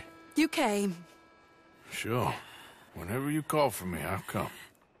 Hello, Mary. You came. Sure. Whenever you call for me, I'll come.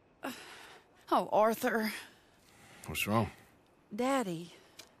 Oh, Arthur. What's wrong? Daddy.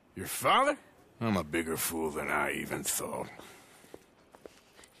 Your father? I'm a bigger fool than I even thought.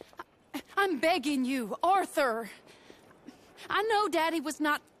 I'm begging you, Arthur. I know Daddy was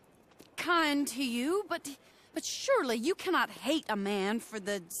not kind to you, but surely you cannot hate a man for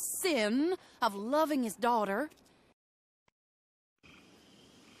the sin of loving his daughter.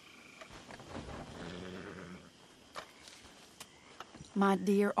 My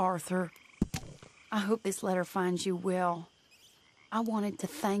dear Arthur, I hope this letter finds you well. I wanted to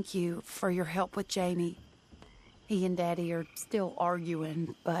thank you for your help with Jamie. He and Daddy are still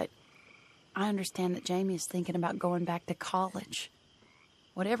arguing, but I understand that Jamie is thinking about going back to college.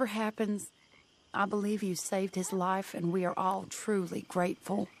 Whatever happens, I believe you saved his life, and we are all truly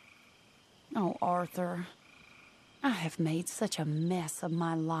grateful. Oh, Arthur, I have made such a mess of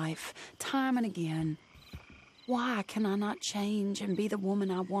my life, time and again. Why can I not change and be the woman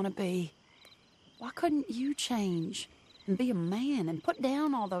I want to be? Why couldn't you change and be a man and put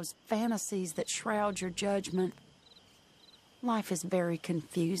down all those fantasies that shroud your judgment? Life is very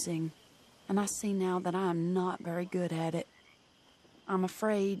confusing, and I see now that I am not very good at it. I'm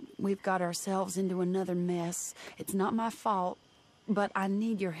afraid we've got ourselves into another mess. It's not my fault, but I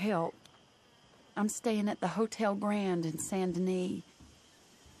need your help. I'm staying at the Hotel Grand in Saint Denis.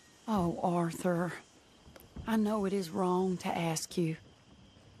 Oh, Arthur, I know it is wrong to ask you,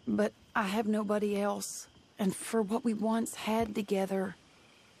 but I have nobody else, and for what we once had together,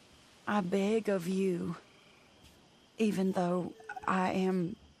 I beg of you, even though I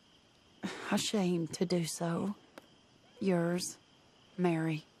am ashamed to do so. Yours,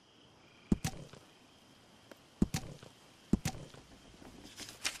 Mary.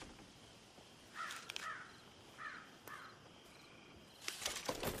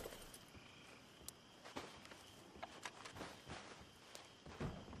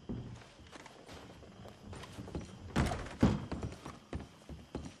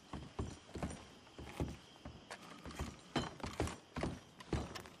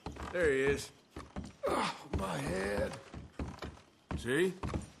 There he is. Oh, my head. See?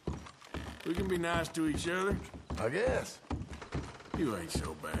 We can be nice to each other. I guess. You ain't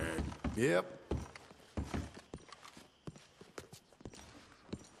so bad. Yep.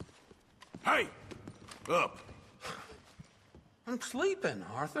 Hey! Up! I'm sleeping,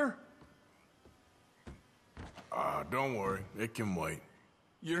 Arthur. Don't worry. It can wait.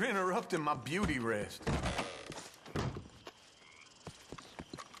 You're interrupting my beauty rest.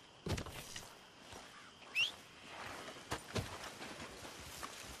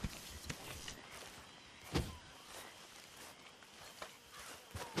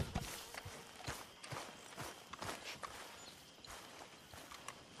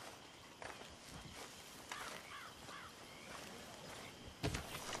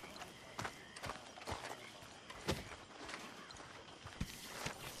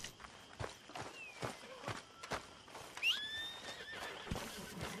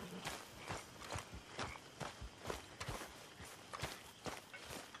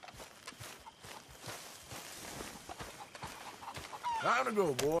 Time to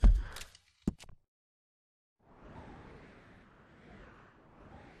go, boy.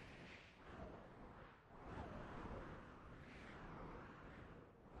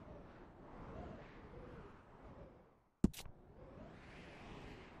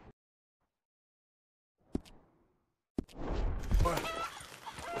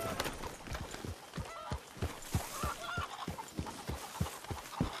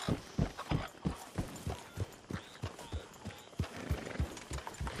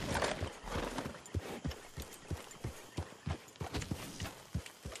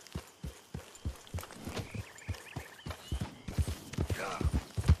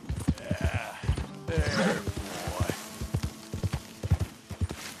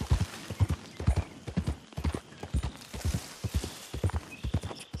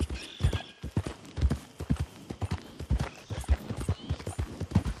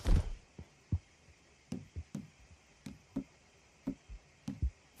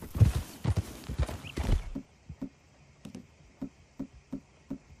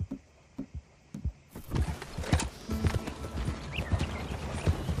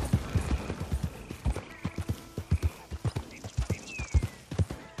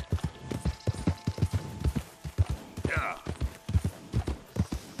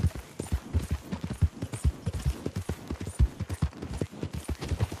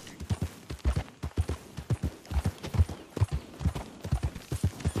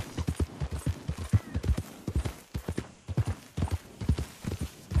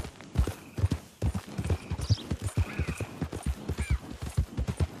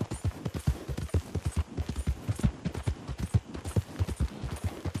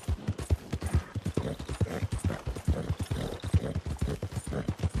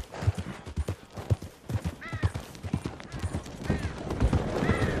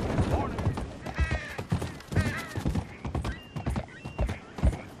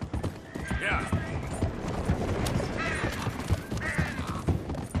 Yeah.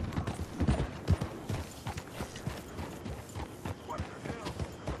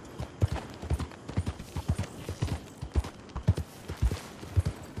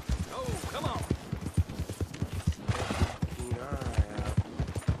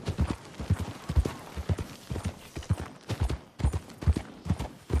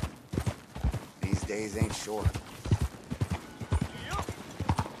 These days ain't short.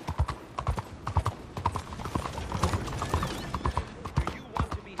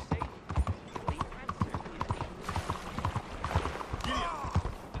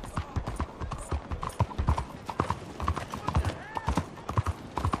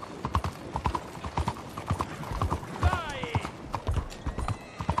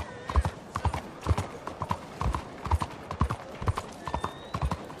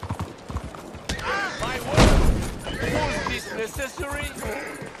 Necessary?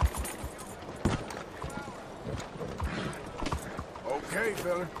 Okay,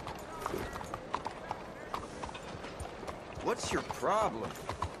 fella. What's your problem?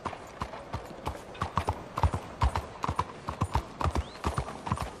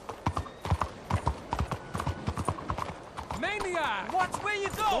 Maniac! Watch where you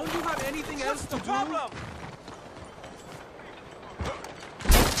go! Don't you have anything else to do? Problem?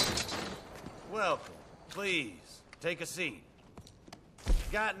 Welcome. Please, take a seat.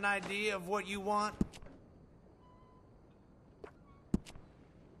 Got an idea of what you want?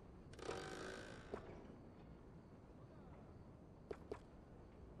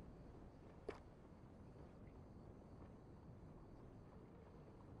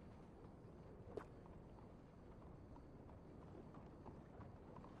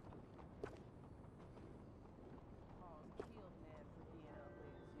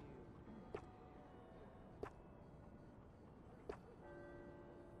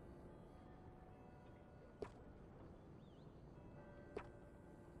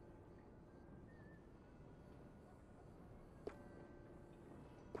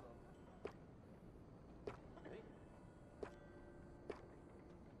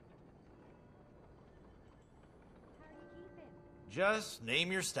 Just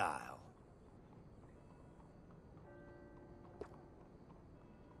name your style.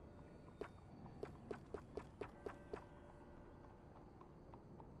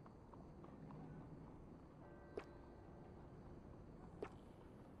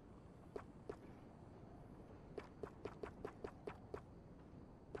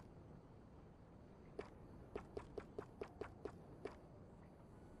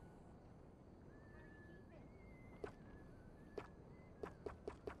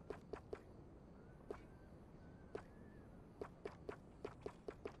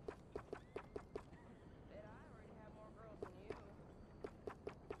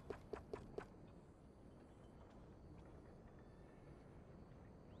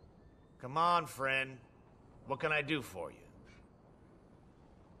 Come on, friend. What can I do for you?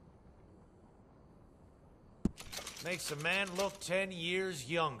 Makes a man look 10 years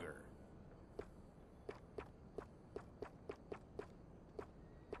younger.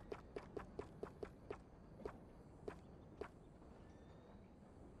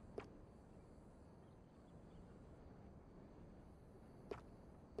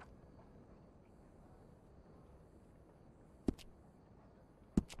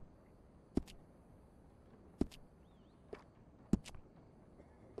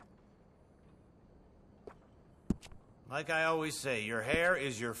 Like I always say, your hair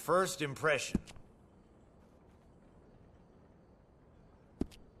is your first impression.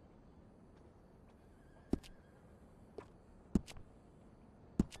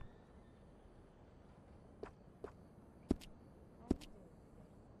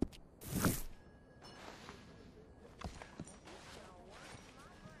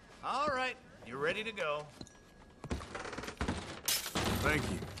 All right, you're ready to go. Thank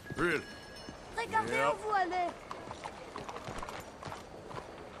you. Really. Yep.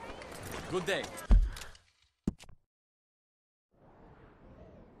 Good day.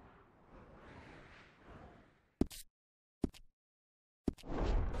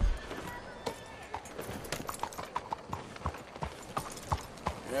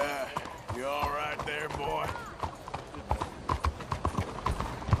 Yeah, you all right there, boy?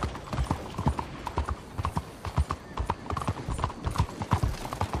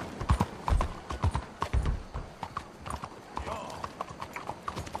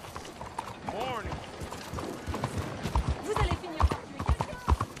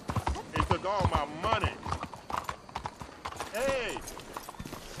 All my money. Hey,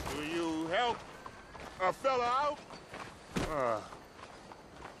 will you help a fella out?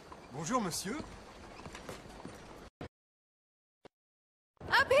 Bonjour, monsieur.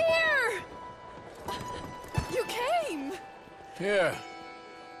 Up here! You came! Yeah,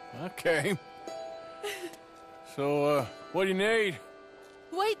 I came. So, what do you need?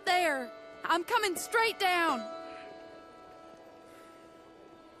 Wait there! I'm coming straight down!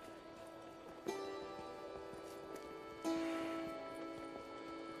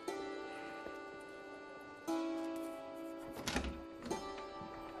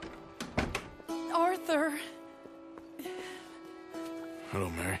 Arthur. Hello,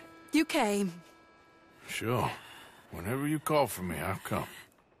 Mary. You came. Sure. Whenever you call for me, I'll come.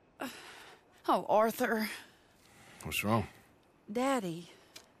 Oh, Arthur. What's wrong? Daddy.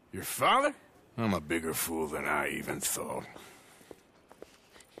 Your father? I'm a bigger fool than I even thought.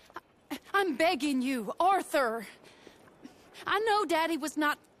 I'm begging you, Arthur. I know Daddy was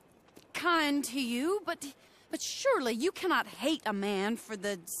not kind to you, but surely you cannot hate a man for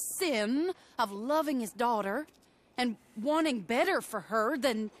the sin of loving his daughter and wanting better for her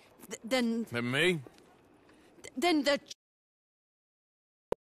than Than me? Than the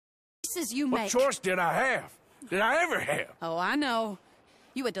choices you make. What choice did I have? Did I ever have? Oh, I know.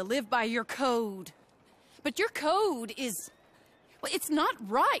 You had to live by your code. But your code is... well, it's not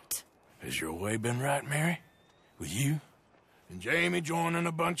right. Has your way been right, Mary? With you? And Jamie joining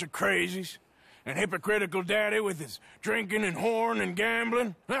a bunch of crazies? And hypocritical daddy with his drinking and whoring and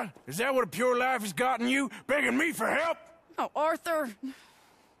gambling? Huh? Is that what a pure life has gotten you? Begging me for help? Oh, Arthur.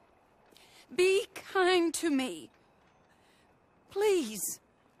 Be kind to me. Please.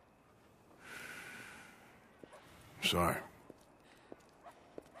 Sorry.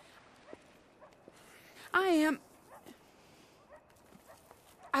 I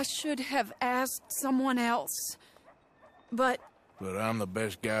should have asked someone else, but... But I'm the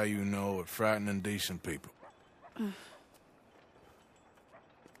best guy you know at frightening decent people.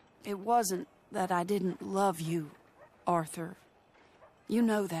 It wasn't that I didn't love you, Arthur. You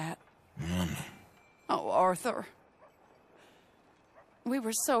know that. Oh, Arthur. We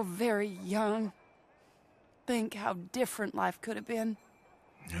were so very young. Think how different life could have been.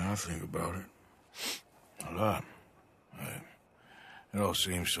 Yeah, I think about it. A lot. It all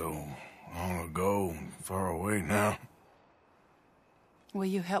seems so long ago and far away now. Will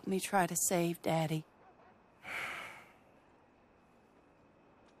you help me try to save Daddy?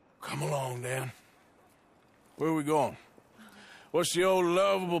 Come along, Dan. Where are we going? What's the old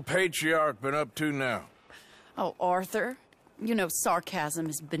lovable patriarch been up to now? Oh, Arthur, you know sarcasm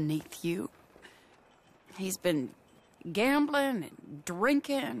is beneath you. He's been gambling and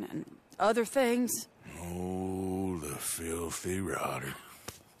drinking and other things. Oh, the filthy rotter.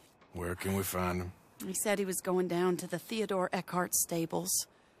 Where can we find him? He said he was going down to the Theodore Eckhart stables.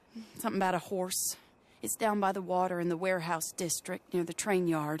 Something about a horse. It's down by the water in the warehouse district near the train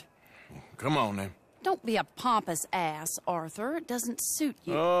yard. Come on, then. Don't be a pompous ass, Arthur. It doesn't suit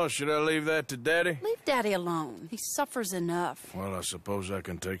you. Oh, should I leave that to Daddy? Leave Daddy alone. He suffers enough. Well, I suppose I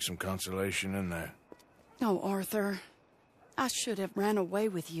can take some consolation in that. Oh, Arthur. I should have ran away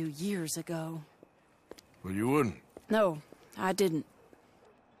with you years ago. Well, you wouldn't. No, I didn't.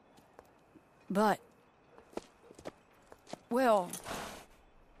 But... well...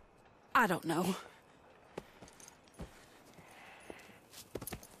 I don't know.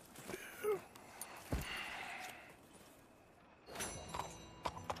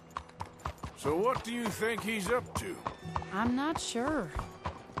 So what do you think he's up to? I'm not sure.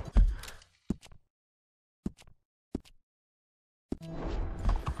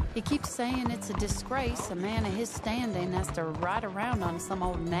 He keeps saying it's a disgrace a man of his standing has to ride around on some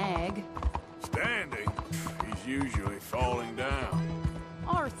old nag. Standing? He's usually falling down.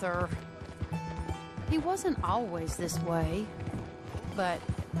 Arthur. He wasn't always this way, but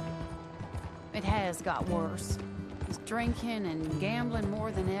it has got worse. He's drinking and gambling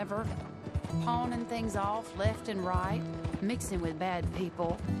more than ever, pawning things off left and right, mixing with bad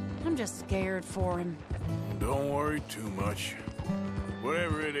people. I'm just scared for him. Don't worry too much.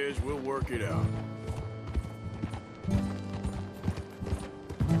 Whatever it is, we'll work it out.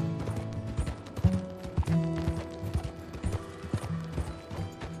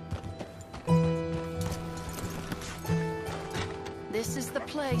 This is the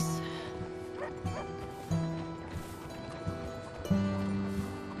place.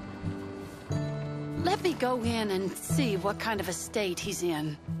 Let me go in and see what kind of a state he's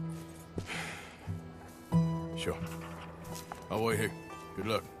in. Sure. I'll wait here. Good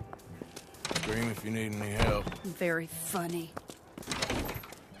luck. Scream if you need any help. Very funny.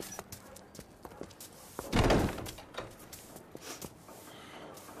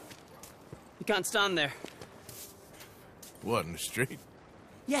 You can't stand there. What, in the street?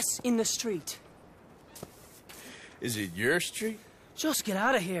 Yes, in the street. Is it your street? Just get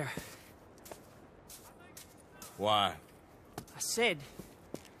out of here. Why? I said,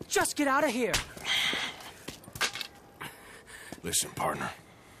 just get out of here. Listen, partner.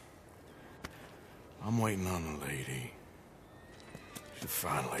 I'm waiting on the lady. She's a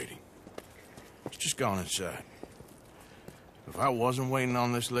fine lady. She's just gone inside. If I wasn't waiting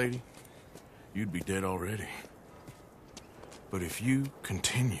on this lady, you'd be dead already. But if you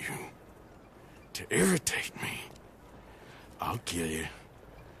continue to irritate me, I'll kill you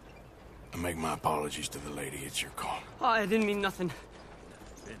and make my apologies to the lady. It's your call. Oh, I didn't mean nothing.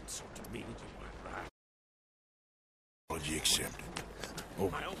 Apology accepted.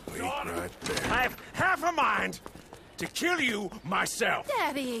 Oh, wait right there. I have half a mind to kill you myself.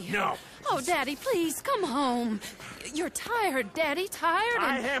 Daddy! No. Oh, Daddy, please, come home. You're tired, Daddy, tired and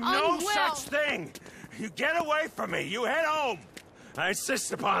I have no unwell. such thing. You get away from me. You head home. I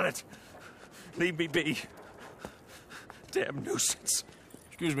insist upon it. Leave me be. Damn nuisance.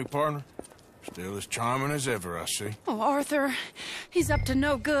 Excuse me, partner. Still as charming as ever, I see. Oh, Arthur, he's up to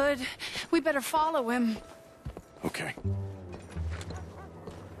no good. We better follow him. Okay.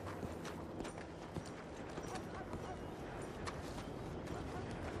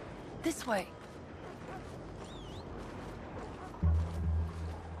 This way.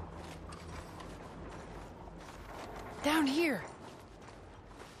 Down here.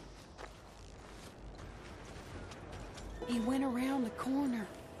 He went around the corner.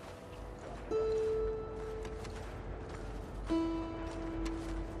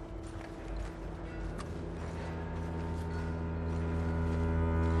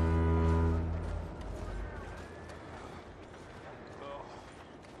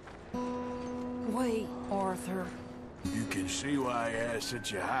 Wait, Arthur. You can see why he has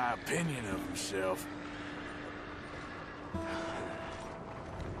such a high opinion of himself.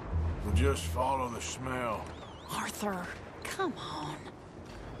 We'll just follow the smell. Arthur, come on.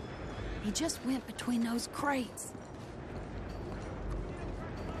 He just went between those crates.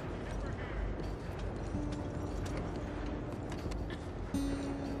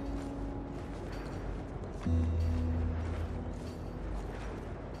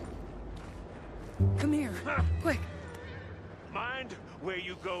 Come here, quick. Mind where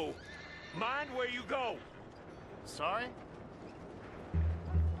you go. Mind where you go. Sorry?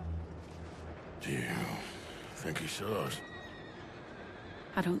 Do you think he saw us?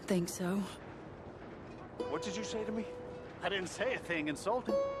 I don't think so. What did you say to me? I didn't say a thing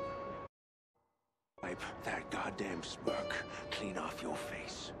insulting. Wipe that goddamn smirk clean off your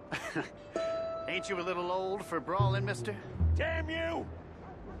face. Ain't you a little old for brawling, mister? Damn you!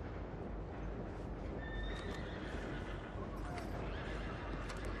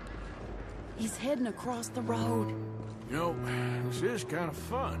 He's heading across the road. You know, this is kind of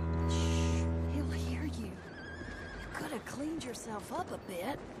fun. He'll hear you. You could have cleaned yourself up a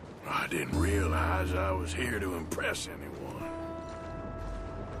bit. I didn't realize I was here to impress anyone.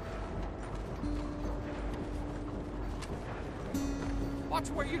 Watch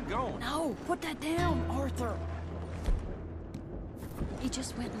where you're going. No, put that down, Arthur. He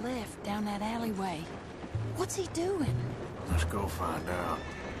just went left down that alleyway. What's he doing? Let's go find out.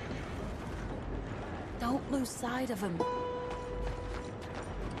 Don't lose sight of him.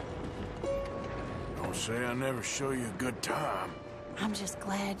 Don't say I never show you a good time. I'm just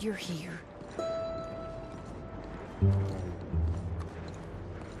glad you're here.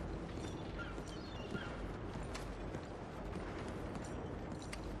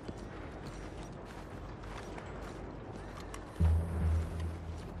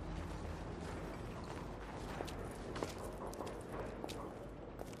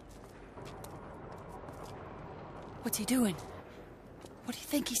 What's he doing? What do you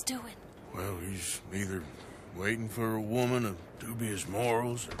think he's doing? Well, he's either waiting for a woman of dubious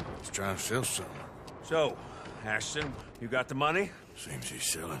morals or he's trying to sell something. So, Ashton, you got the money? Seems he's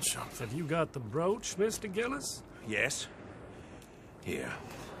selling something. Have you got the brooch, Mr. Gillis? Yes. Here.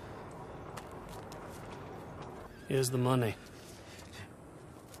 Here's the money.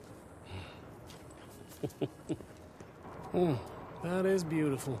 That is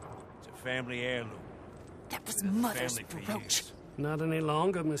beautiful. It's a family heirloom. That was Mother's Family for brooch. years. Not any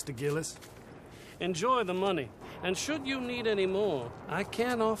longer, Mr. Gillis. Enjoy the money, and should you need any more, I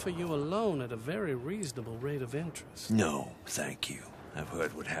can offer you a loan at a very reasonable rate of interest. No, thank you. I've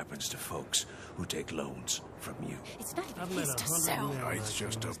heard what happens to folks who take loans from you. It's not I've even let his to 100 sell. men Oh, it's like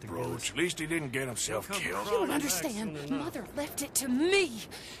just you, a Mr. brooch. Gillis. At least he didn't get himself He'll come killed. You don't crawling back understand. soon enough. Mother left it to me.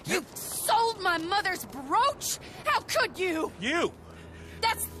 You sold my mother's brooch? How could you? You!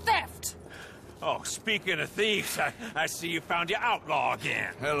 That's theft. Oh, speaking of thieves, I see you found your outlaw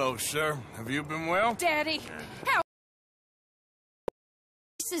again. Hello, sir. Have you been well? Daddy, how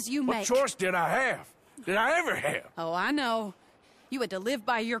choices you What make? choice did I have? Did I ever have? Oh, I know. You had to live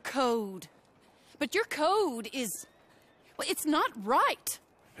by your code. But your code is... well, it's not right.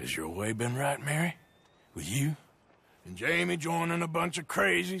 Has your way been right, Mary? With you? And Jamie joining a bunch of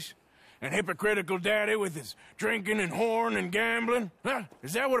crazies? And hypocritical daddy with his drinking and whoring and gambling? Huh?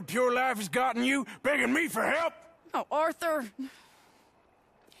 Is that what a pure life has gotten you? Begging me for help? Oh, Arthur.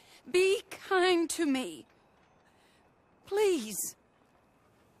 Be kind to me. Please.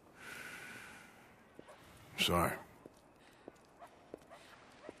 Sorry.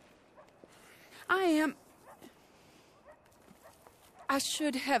 I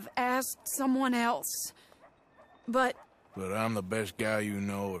should have asked someone else. But I'm the best guy you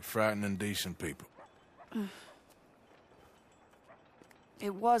know at frightening decent people.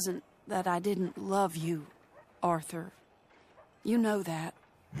 it wasn't that I didn't love you, Arthur. You know that.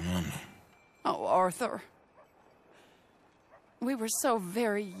 Oh, Arthur. We were so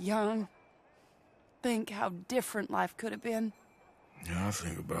very young. Think how different life could have been. Yeah, I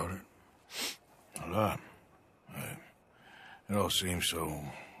think about it. A lot. It all seems so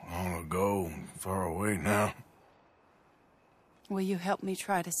long ago and far away now. Will you help me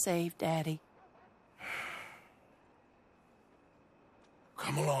try to save Daddy?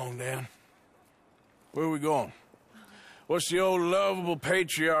 Come along, Dan. Where are we going? What's the old lovable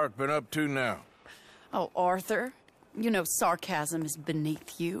patriarch been up to now? Oh, Arthur, you know sarcasm is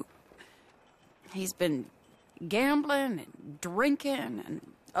beneath you. He's been gambling and drinking and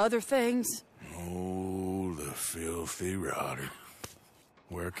other things. Oh, the filthy rotter.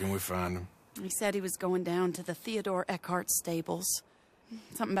 Where can we find him? He said he was going down to the Theodore Eckhart stables.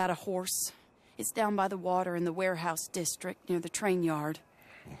 Something about a horse. It's down by the water in the warehouse district near the train yard.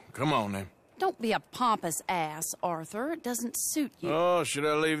 Come on, then. Don't be a pompous ass, Arthur. It doesn't suit you. Oh, should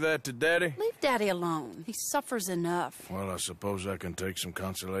I leave that to Daddy? Leave Daddy alone. He suffers enough. Well, I suppose I can take some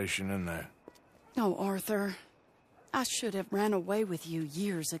consolation in that. Oh, Arthur. I should have ran away with you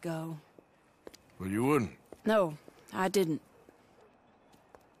years ago. Well, you wouldn't. No, I didn't.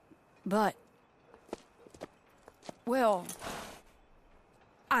 But... well...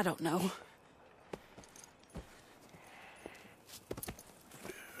 I don't know.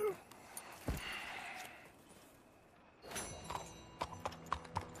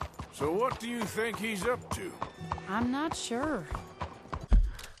 So what do you think he's up to? I'm not sure.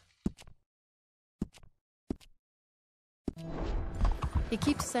 He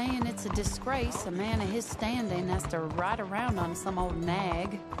keeps saying it's a disgrace a man of his standing has to ride around on some old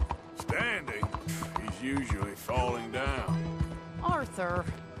nag. Standing? He's usually falling down. Arthur.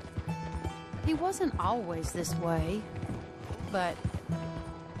 He wasn't always this way, but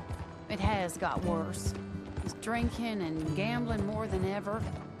it has got worse. He's drinking and gambling more than ever,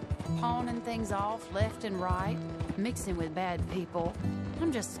 pawning things off left and right, mixing with bad people.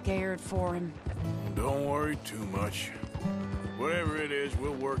 I'm just scared for him. Don't worry too much. Whatever it is,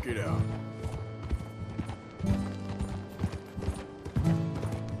 we'll work it out.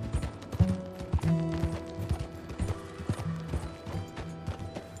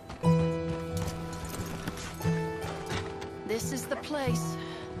 This is the place.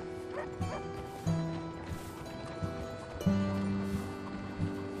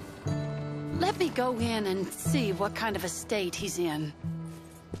 Let me go in and see what kind of a state he's in.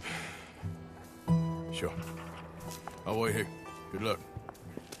 Sure. I'll wait here. Good luck.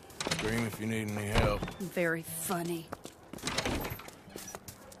 Scream if you need any help. Very funny.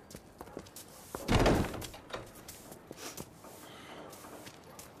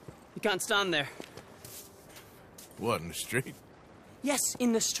 You can't stand there. What, in the street? Yes,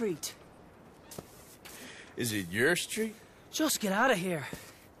 in the street. Is it your street? Just get out of here.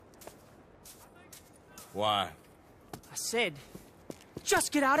 Why? I said,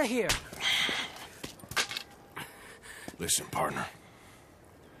 just get out of here. Listen, partner.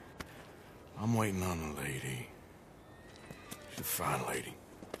 I'm waiting on a lady. She's a fine lady.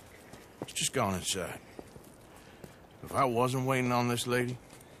 She's just gone inside. If I wasn't waiting on this lady,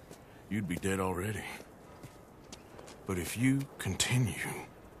 you'd be dead already. But if you continue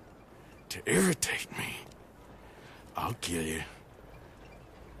to irritate me, I'll kill you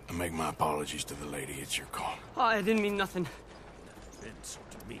and make my apologies to the lady. It's your call. Oh, I didn't mean nothing.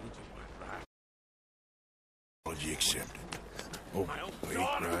 Apology accepted. Oh, wait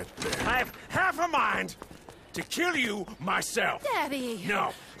right there. I have half a mind to kill you myself. Daddy!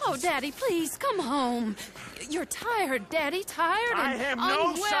 No. Oh, Daddy, please, come home. You're tired, Daddy, tired I and am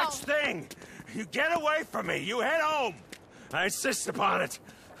no unwell. such thing. You get away from me. You head home. I insist upon it.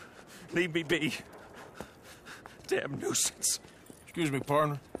 Leave me be. Damn nuisance. Excuse me,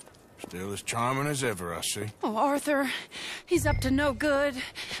 partner. Still as charming as ever, I see. Oh, Arthur, he's up to no good.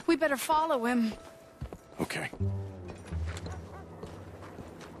 We better follow him. Okay.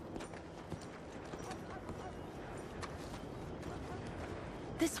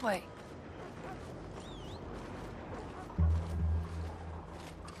 This way.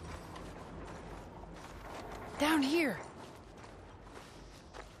 Down here.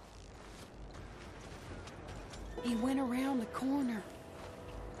 He went around the corner.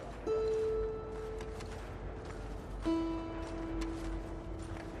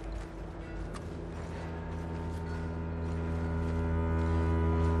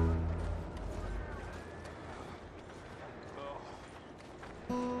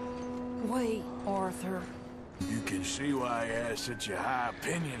 Wait, Arthur. You can see why he has such a high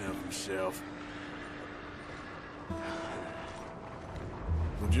opinion of himself.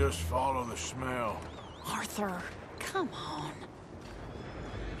 We'll just follow the smell. Arthur, come on.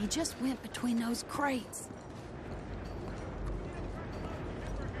 He just went between those crates.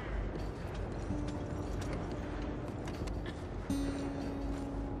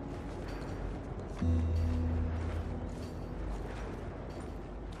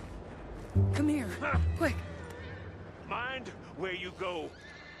 Come here, quick. Mind where you go.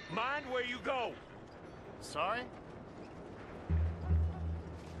 Mind where you go. Sorry?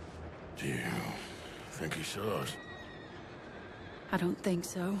 Do you think he saw us? I don't think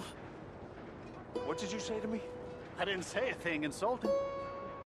so. What did you say to me? I didn't say a thing insulting.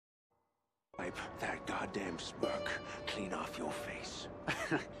 Wipe that goddamn smirk clean off your face.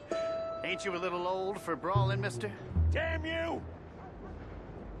 Ain't you a little old for brawling, mister? Damn you!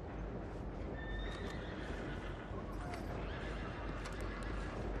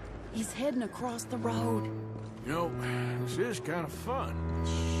 He's heading across the road. You know, this is kind of fun.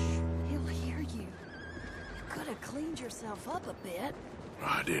 He'll hear you. You could have cleaned yourself up a bit.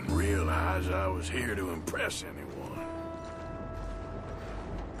 I didn't realize I was here to impress anyone.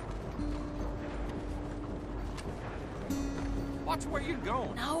 Watch where you're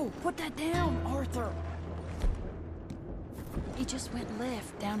going. No, put that down, Arthur. He just went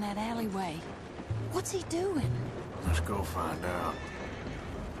left down that alleyway. What's he doing? Let's go find out.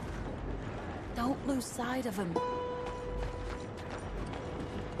 Don't lose sight of him.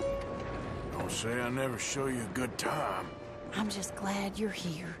 Don't say I never show you a good time. I'm just glad you're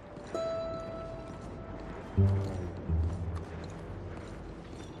here.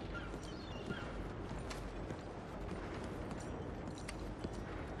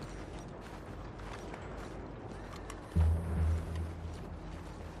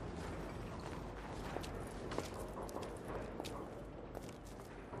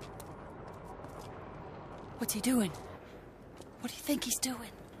 What's he doing? What do you think he's doing?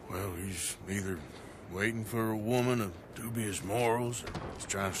 Well, he's either waiting for a woman of dubious morals or he's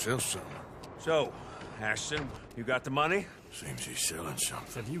trying to sell something. So, Ashton, you got the money? Seems he's selling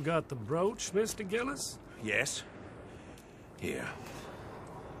something. Have you got the brooch, Mr. Gillis? Yes. Here.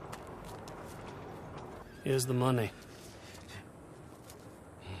 Here's the money.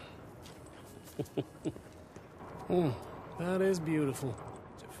 That is beautiful.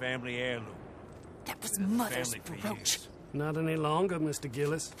 It's a family heirloom. That was Mother's Family brooch. Not any longer, Mr.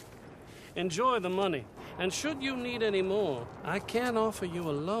 Gillis. Enjoy the money, and should you need any more, I can offer you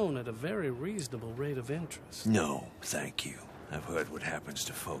a loan at a very reasonable rate of interest. No, thank you. I've heard what happens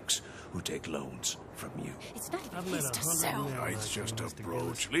to folks who take loans from you. It's not I've even met his to 100 sell. men No, it's like just you, a Mr. brooch.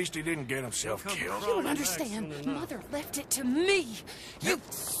 Gillis. At least he didn't get himself Come killed. You don't back understand. soon enough. Mother left it to me. You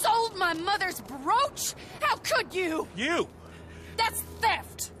sold my mother's brooch? How could you? You! That's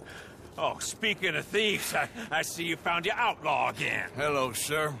theft. Oh, speaking of thieves, I see you found your outlaw again. Hello,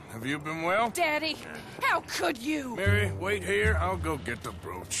 sir. Have you been well? Daddy, how could you? Mary, wait here. I'll go get the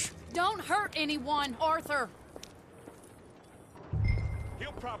brooch. Don't hurt anyone, Arthur.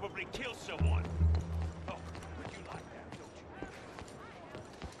 He'll probably kill someone. Oh, but you like that,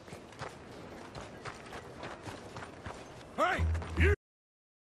 don't you? Hey, you!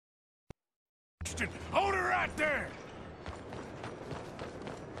 Hold her right there!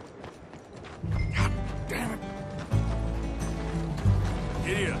 God damn it.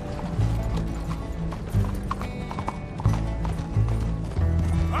 Giddy up.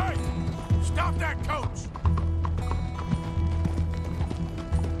 Hey! Stop that coach!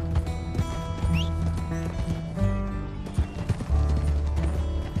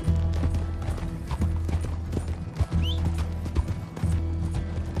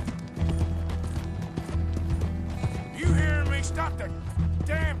 You hearing me? Stop that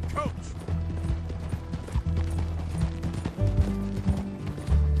damn coach!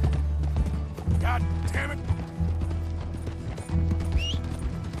 damn it!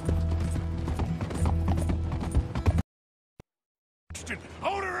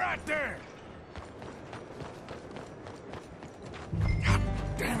 Hold her right there! God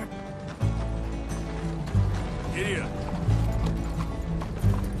damn it! Giddy up.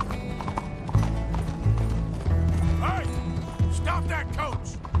 Hey! Stop that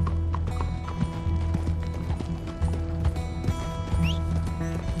coach!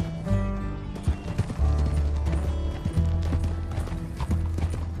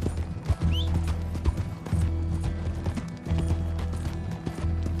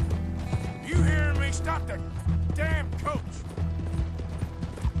 You hearing me? Stop that damn coach!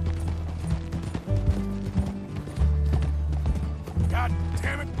 God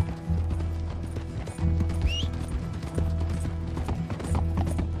damn it!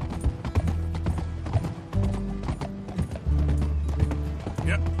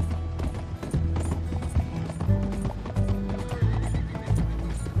 Yep.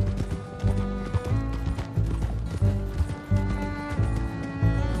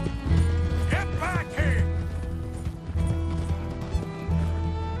 Get back here!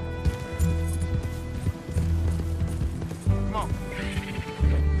 Come on.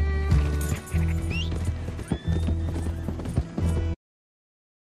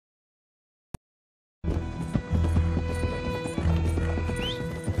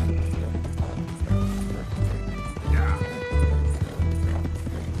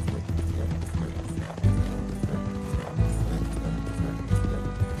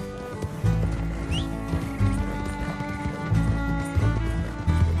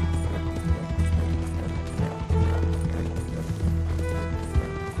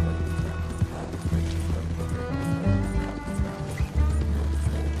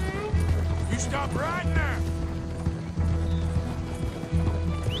 You stop right now!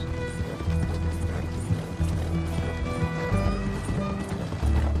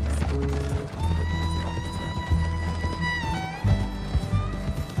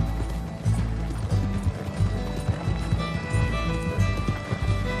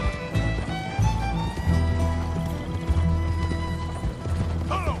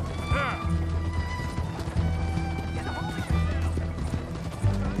 Hold on! Now!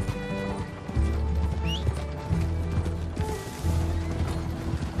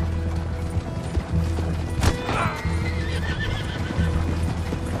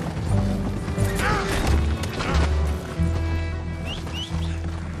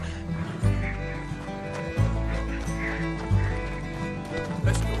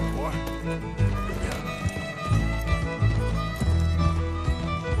 Let's go, boy.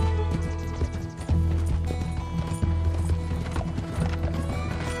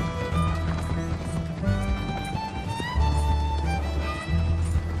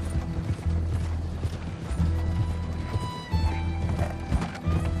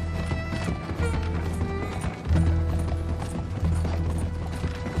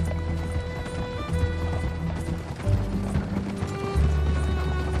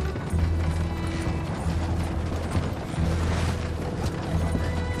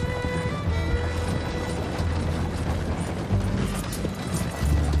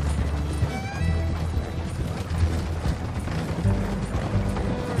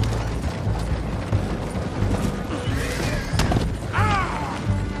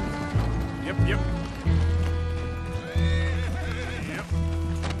 Yep, yep. Yep.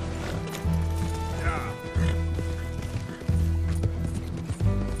 Yeah.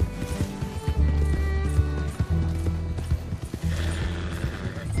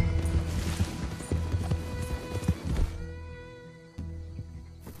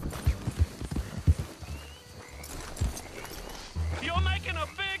 You're making a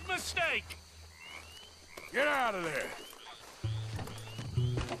big mistake! Get out of there!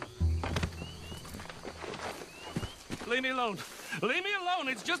 Leave me alone. Leave me alone.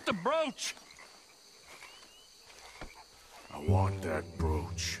 It's just a brooch. I want that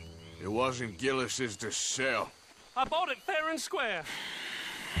brooch. It wasn't Gillis's to sell. I bought it fair and square.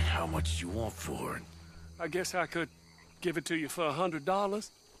 How much do you want for it? I guess I could give it to you for $100.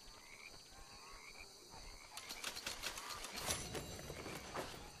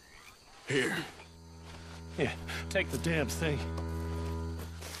 Here. Yeah, take the damn thing.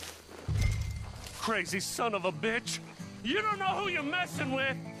 Crazy son of a bitch. You don't know who you're messing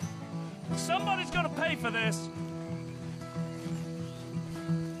with. Somebody's gonna pay for this.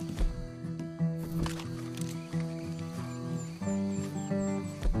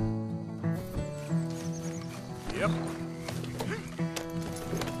 Yep.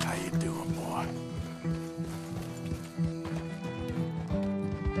 How you doing, boy?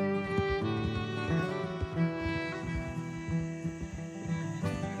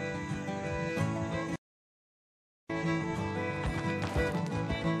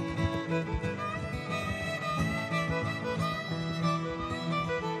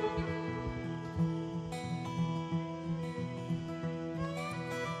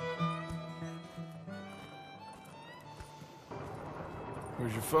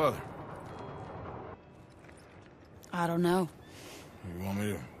 Where's your father? I don't know. You want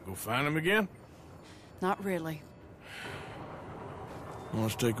me to go find him again? Not really.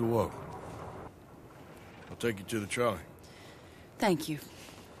 Let's take a walk. I'll take you to the trolley. Thank you.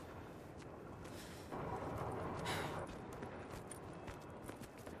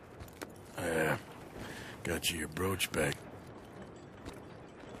 Got you your brooch back.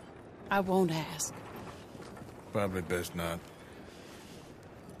 I won't ask. Probably best not.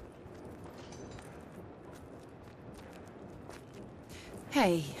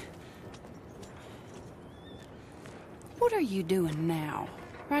 Hey. What are you doing now?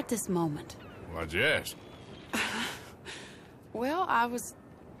 Right this moment? Why'd you ask? Well, I was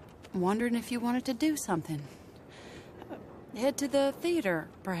wondering if you wanted to do something. Head to the theater,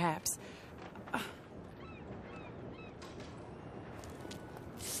 perhaps.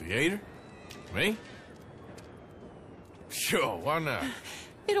 Theater? Me? Sure, why not?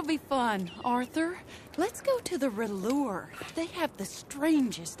 It'll be fun, Arthur. Let's go to the Relure. They have the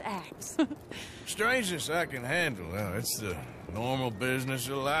strangest acts. Strangeness I can handle. Well, it's the normal business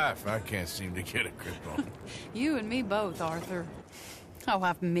of life I can't seem to get a grip on. You and me both, Arthur. Oh,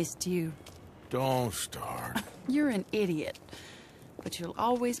 I've missed you. Don't start. You're an idiot, but you'll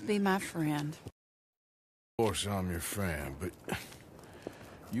always be my friend. Of course I'm your friend, but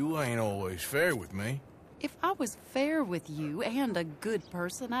you ain't always fair with me. If I was fair with you and a good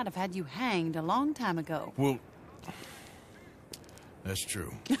person, I'd have had you hanged a long time ago. Well, that's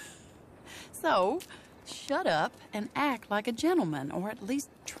true. So, shut up and act like a gentleman, or at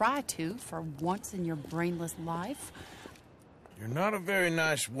least try to for once in your brainless life. You're not a very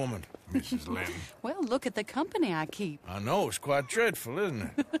nice woman, Mrs. Linton. Well, look at the company I keep. I know, it's quite dreadful,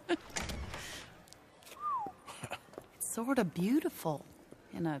 isn't it? It's sort of beautiful.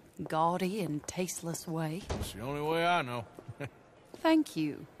 In a gaudy and tasteless way. It's the only way I know. Thank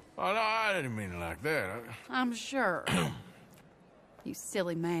you. Oh, no, I didn't mean it like that. I'm sure. You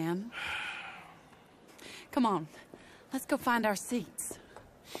silly man. Come on, let's go find our seats.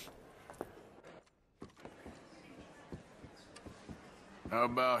 How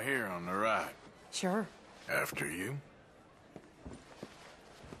about here on the right? Sure. After you.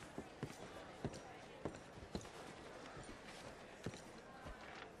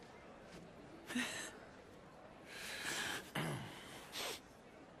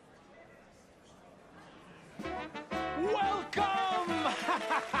 Welcome!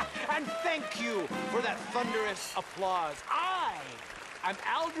 And thank you for that thunderous applause. I'm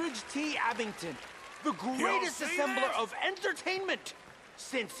Aldridge T. Abington, the greatest assembler of entertainment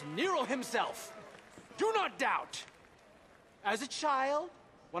since Nero himself. Do not doubt. As a child,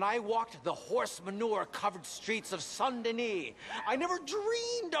 when I walked the horse manure-covered streets of Saint-Denis, I never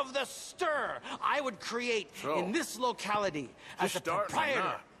dreamed of the stir I would create in this locality as the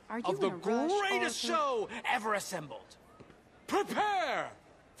proprietor of the greatest show ever assembled. Prepare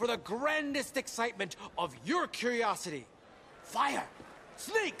for the grandest excitement of your curiosity. Fire,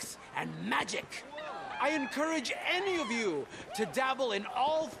 snakes, and magic. I encourage any of you to dabble in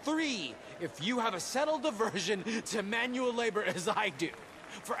all three if you have a settled aversion to manual labor as I do.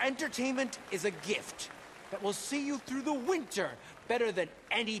 For entertainment is a gift that will see you through the winter better than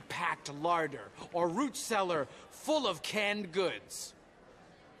any packed larder or root cellar full of canned goods.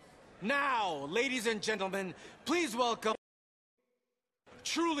 Now, ladies and gentlemen, please welcome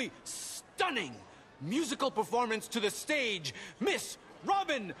truly stunning musical performance to the stage, Miss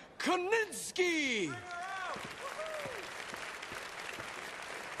Robin Koninsky.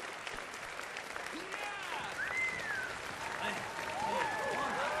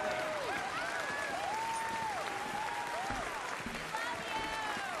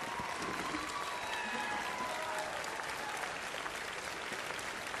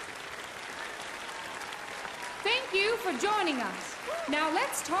 Thank you for joining us. Now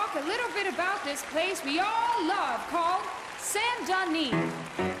let's talk a little bit about this place we all love called Saint-Denis.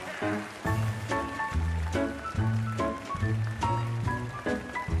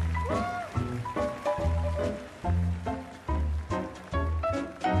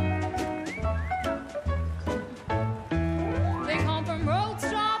 They come from Road,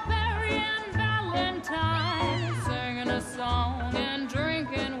 Strawberry, and Valentine, singing a song and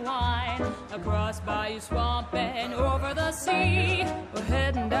drinking wine across Bayou Swamp and over the sea. We're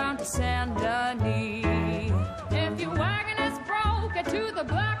heading down to Saint-Denis. If your wagon is broke, get to the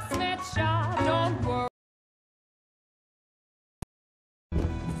blacksmith shop. Don't worry.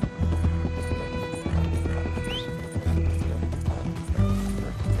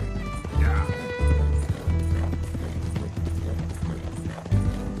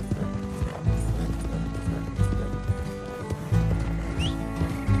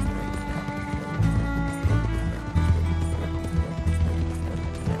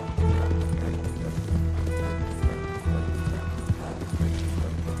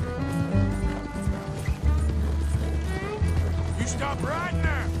 Stop right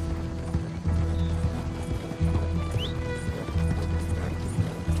now!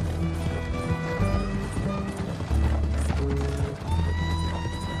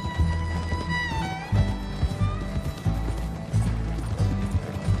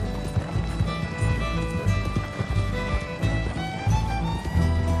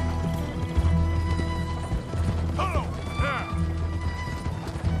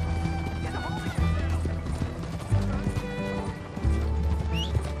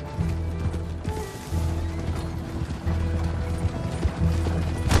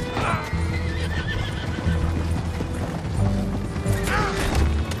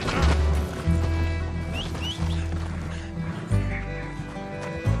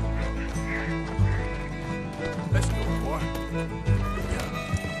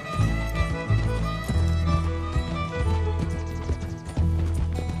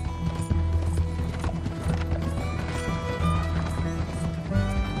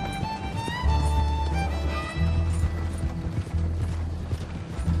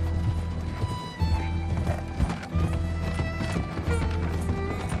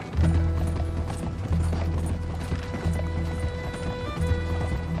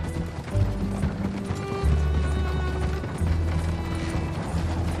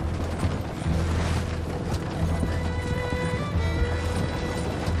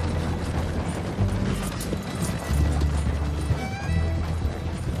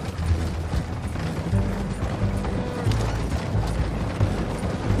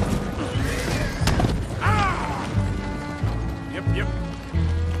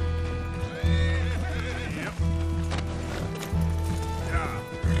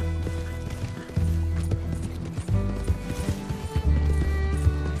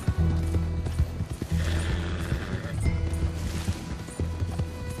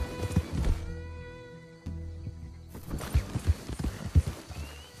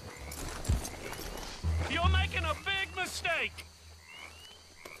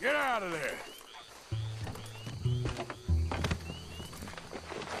 Get out of there!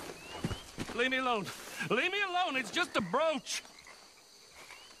 Leave me alone. Leave me alone. It's just a brooch.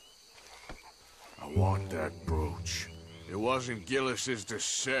 I want that brooch. It wasn't Gillis's to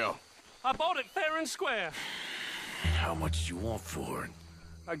sell. I bought it fair and square. How much do you want for it?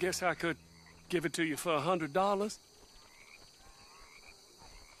 I guess I could give it to you for $100.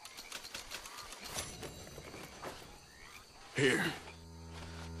 Here.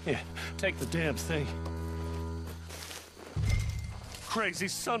 Yeah, take the damn thing. Crazy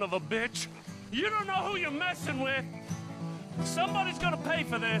son of a bitch. You don't know who you're messing with. Somebody's gonna pay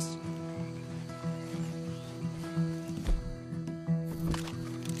for this.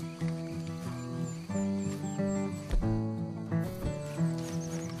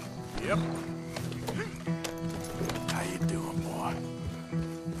 Yep. How you doing, boy?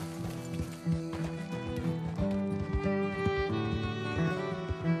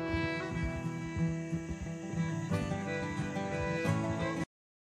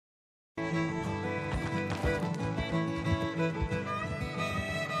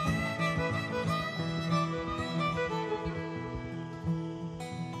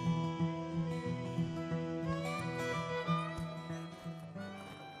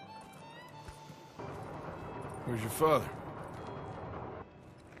 Where's your father?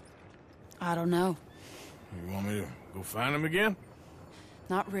 I don't know. You want me to go find him again?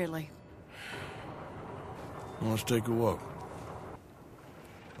 Not really. Well, let's take a walk.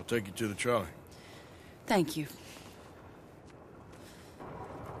 I'll take you to the trolley. Thank you.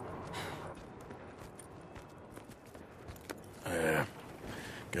 Yeah.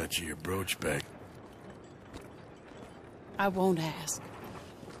 Got you your brooch back. I won't ask.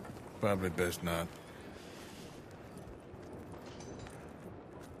 Probably best not.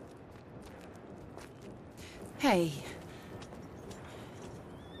 Hey.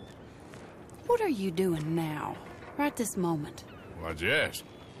 What are you doing now? Right this moment? Why'd you ask?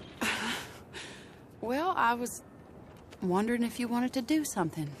 Well, I was wondering if you wanted to do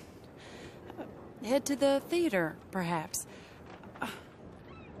something. Head to the theater, perhaps.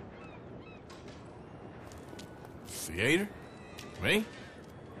 Theater? Me?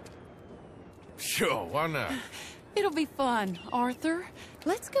 Sure, why not? It'll be fun, Arthur.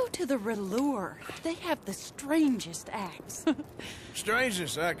 Let's go to the Relure. They have the strangest acts.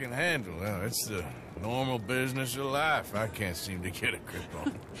 Strangest I can handle. Well, it's the normal business of life. I can't seem to get a grip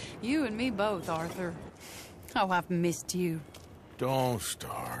on. You and me both, Arthur. Oh, I've missed you. Don't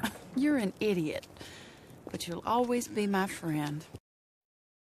start. You're an idiot, but you'll always be my friend.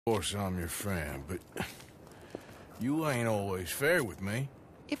 Of course I'm your friend, but you ain't always fair with me.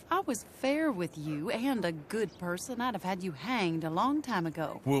 If I was fair with you and a good person, I'd have had you hanged a long time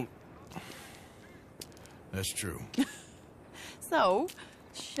ago. Well, that's true. So,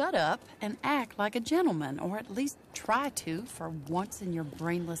 shut up and act like a gentleman, or at least try to for once in your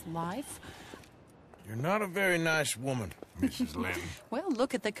brainless life. You're not a very nice woman, Mrs. Linton. Well,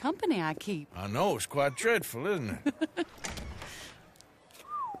 look at the company I keep. I know, it's quite dreadful, isn't it?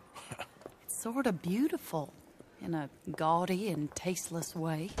 It's sort of beautiful, in a gaudy and tasteless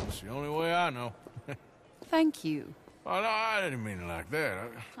way. It's the only way I know. Thank you. Oh, no, I didn't mean it like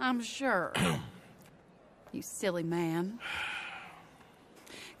that. I'm sure. You silly man.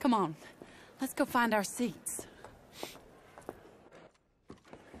 Come on, let's go find our seats.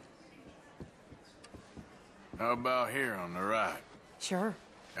 How about here on the right? Sure.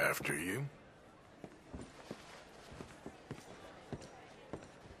 After you.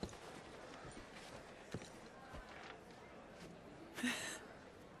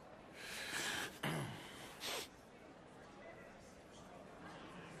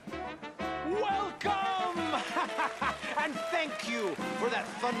 Welcome! And thank you for that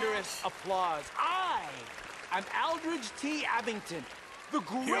thunderous applause. I'm Aldridge T. Abington, the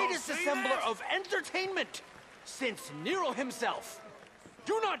greatest assembler of entertainment since Nero himself.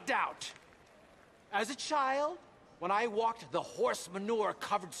 Do not doubt. As a child, when I walked the horse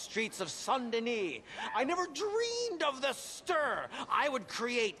manure-covered streets of Saint-Denis, I never dreamed of the stir I would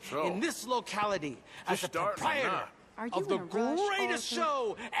create in this locality as the proprietor of the greatest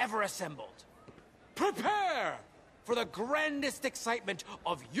show ever assembled. Prepare for the grandest excitement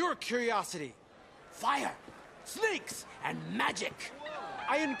of your curiosity. Fire, snakes, and magic.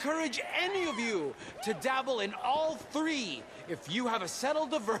 I encourage any of you to dabble in all three if you have a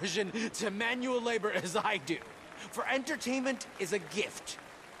settled aversion to manual labor as I do. For entertainment is a gift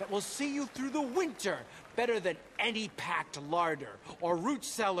that will see you through the winter better than any packed larder or root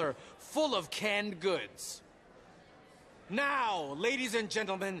cellar full of canned goods. Now, ladies and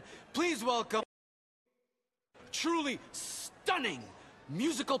gentlemen, please welcome truly stunning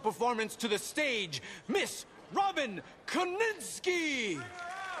musical performance to the stage, Miss Robin Koninsky.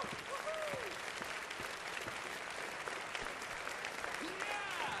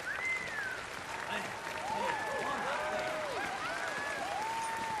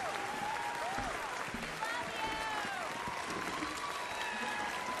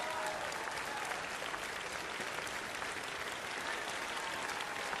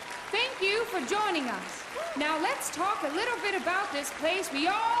 Thank you for joining us. Now let's talk a little bit about this place we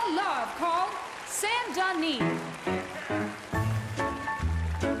all love called Saint-Denis.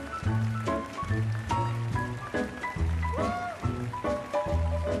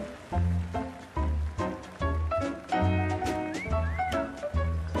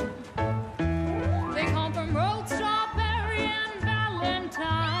 They come from rolled strawberry and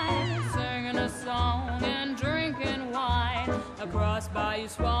valentine, singing a song and drinking wine across Bayou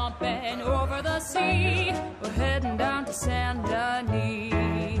Swamp and over the sea. We're heading down to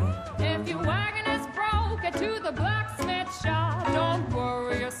Saint-Denis. If your wagon is broke, get to the blacksmith shop. Don't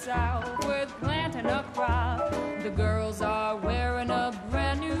worry yourself with planting a crop. The girls are wearing a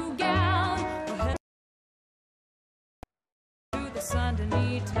brand new gown. We're heading to the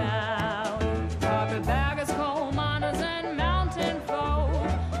Saint-Denis town. Carpetbaggers, coal miners, and mountain folk,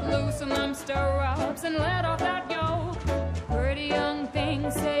 loosen them stirrups and let off that yoke. Pretty young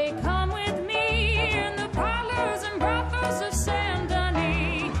things say, come with me in the parlors and brothels of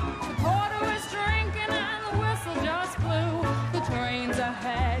Saint-Denis. The porter is drinking and the whistle just blew. The trains are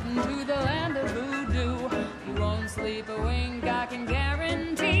heading to the land of voodoo. You won't sleep a wink, I can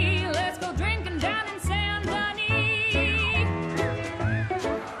guarantee. Let's go drinking down in Saint-Denis.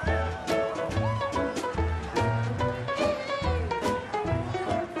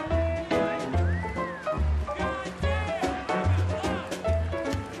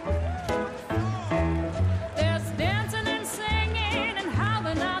 There's dancing and singing and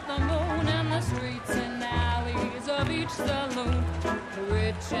howling at the moon in the streets and alleys of each saloon. The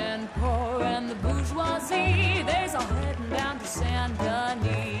rich and poor and the bourgeoisie, they's all heading down to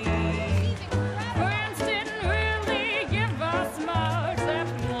Saint-Denis. France didn't really give us much,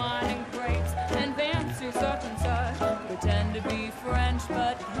 except wine and grapes and fancy such and such. Pretend to be French,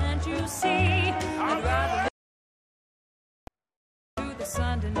 but can't you see? I'd rather to the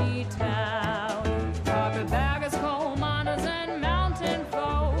Saint-Denis town. Carpetbaggers, coal miners, and mountain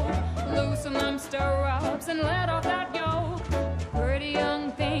folk, loosen them stirrups and let off that yoke. Pretty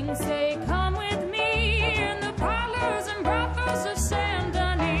young things say, come with me in the parlors and brothels of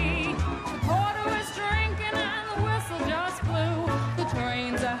Saint-Denis. The porter is drinking and the whistle just blew. The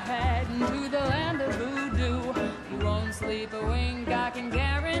trains are heading to the land of voodoo. You won't sleep a wink, I can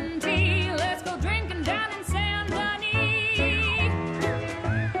guarantee.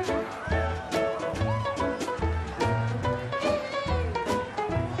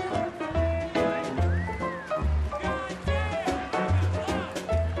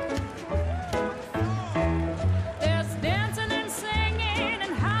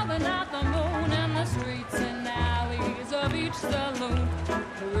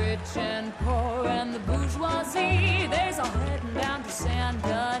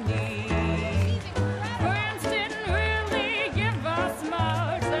 need. Friends didn't really give us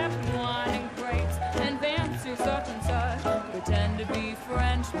much, except wine and grapes and fancy such and such. Pretend to be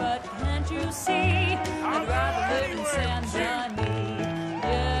French, but can't you see? I'd rather live in Saint Denis.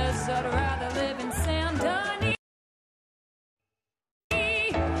 Yes, I'd rather live in Saint Denis.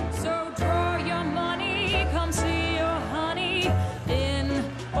 So draw your money, come see your honey in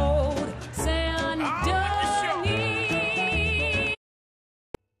old Saint Denis.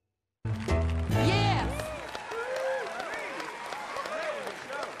 Yes.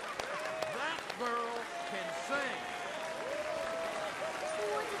 That girl can sing.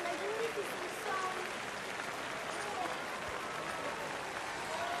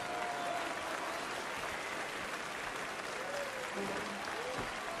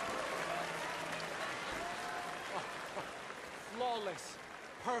 Flawless.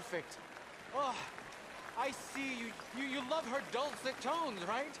 Perfect. Oh, I see you. You love her dulcet tones,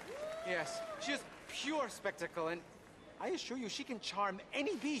 right? Yes. She is pure spectacle, and I assure you she can charm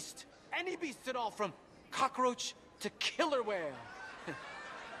any beast. Any beast at all, from cockroach to killer whale.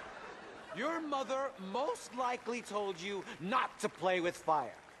 Your mother most likely told you not to play with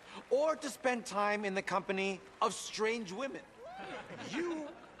fire, or to spend time in the company of strange women. You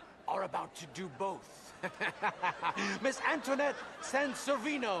are about to do both. Miss Antoinette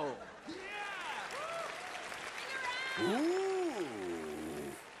Sansorvino. Ooh.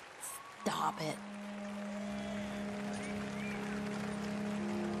 Stop it.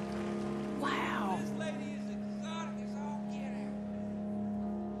 Wow.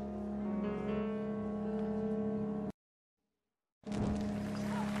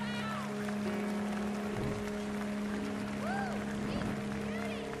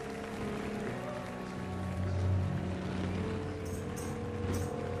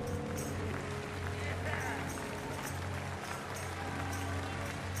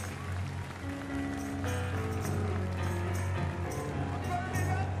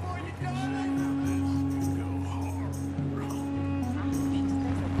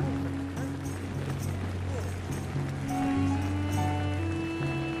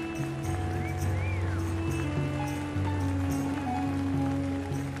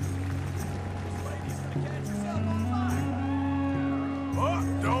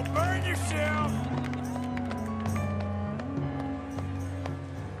 Don't burn yourself!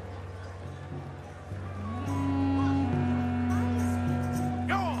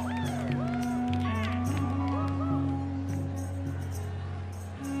 Go on!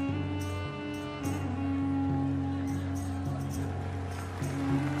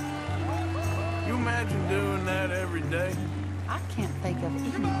 You imagine doing that every day? I can't think of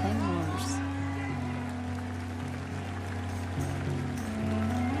anything worse.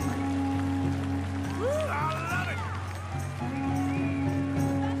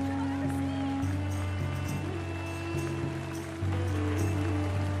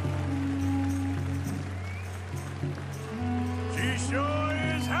 She sure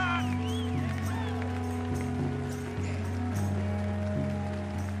is hot!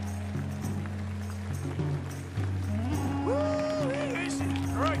 Woo! This is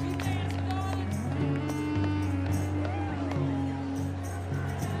great!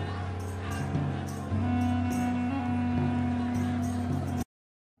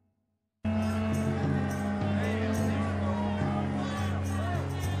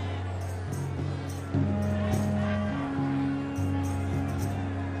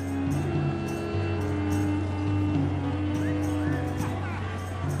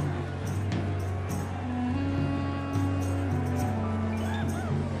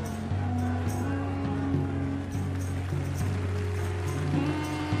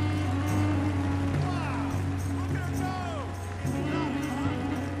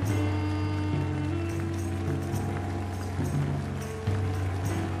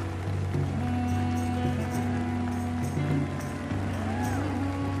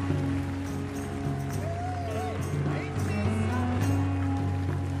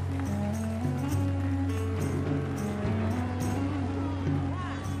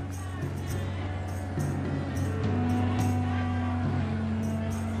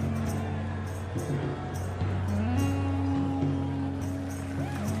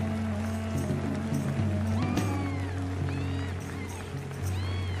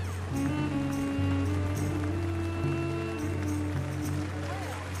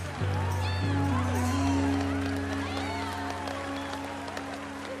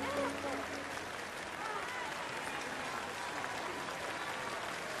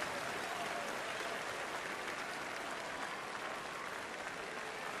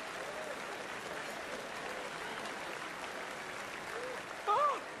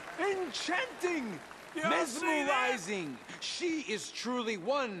 Enchanting! Y'all see that? Mesmerizing! She is truly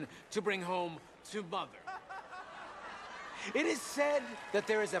one to bring home to mother. It is said that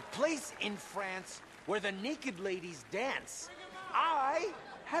there is a place in France where the naked ladies dance. I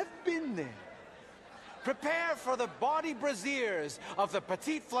have been there. Prepare for the bawdy brasiers of the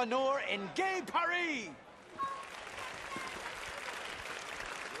Petit Flaneur in Gay Paris!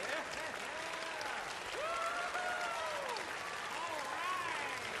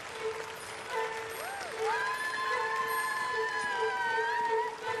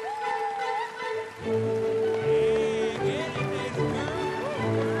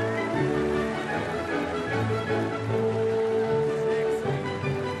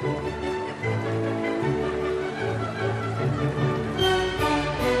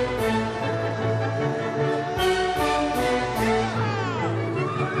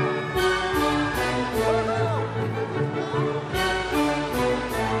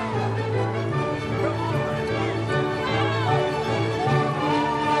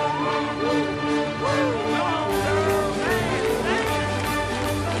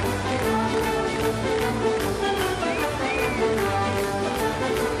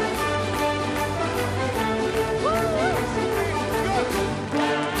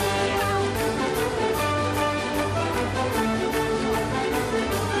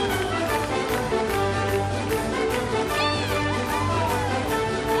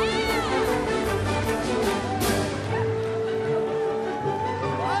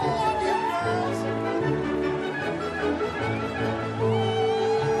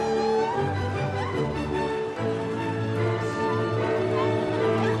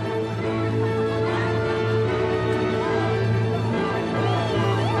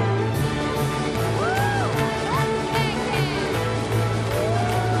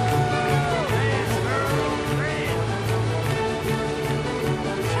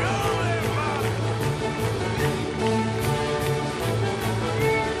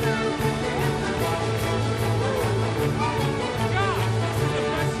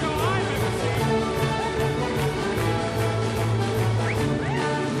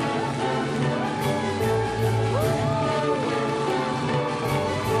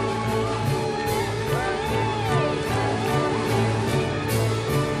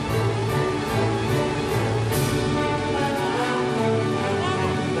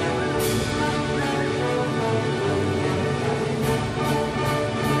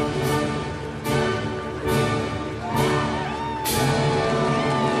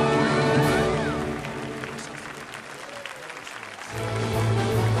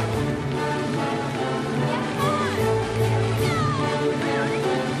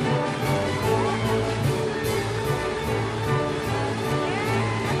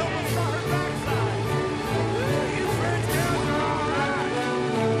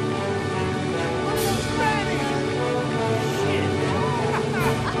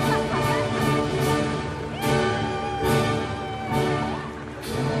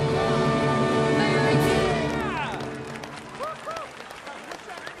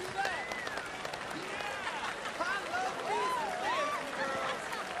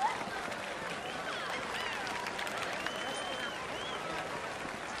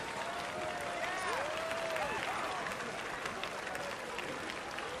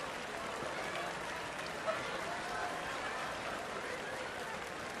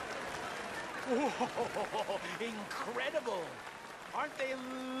 Whoa, incredible! Aren't they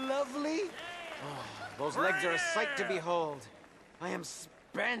lovely? Oh, those legs are a sight to behold. I am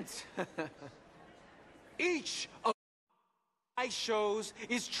spent. Each of my shows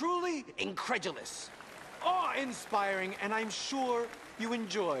is truly incredulous, awe-inspiring, and I'm sure you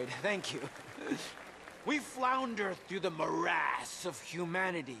enjoyed. Thank you. We flounder through the morass of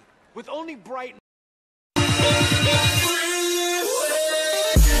humanity with only bright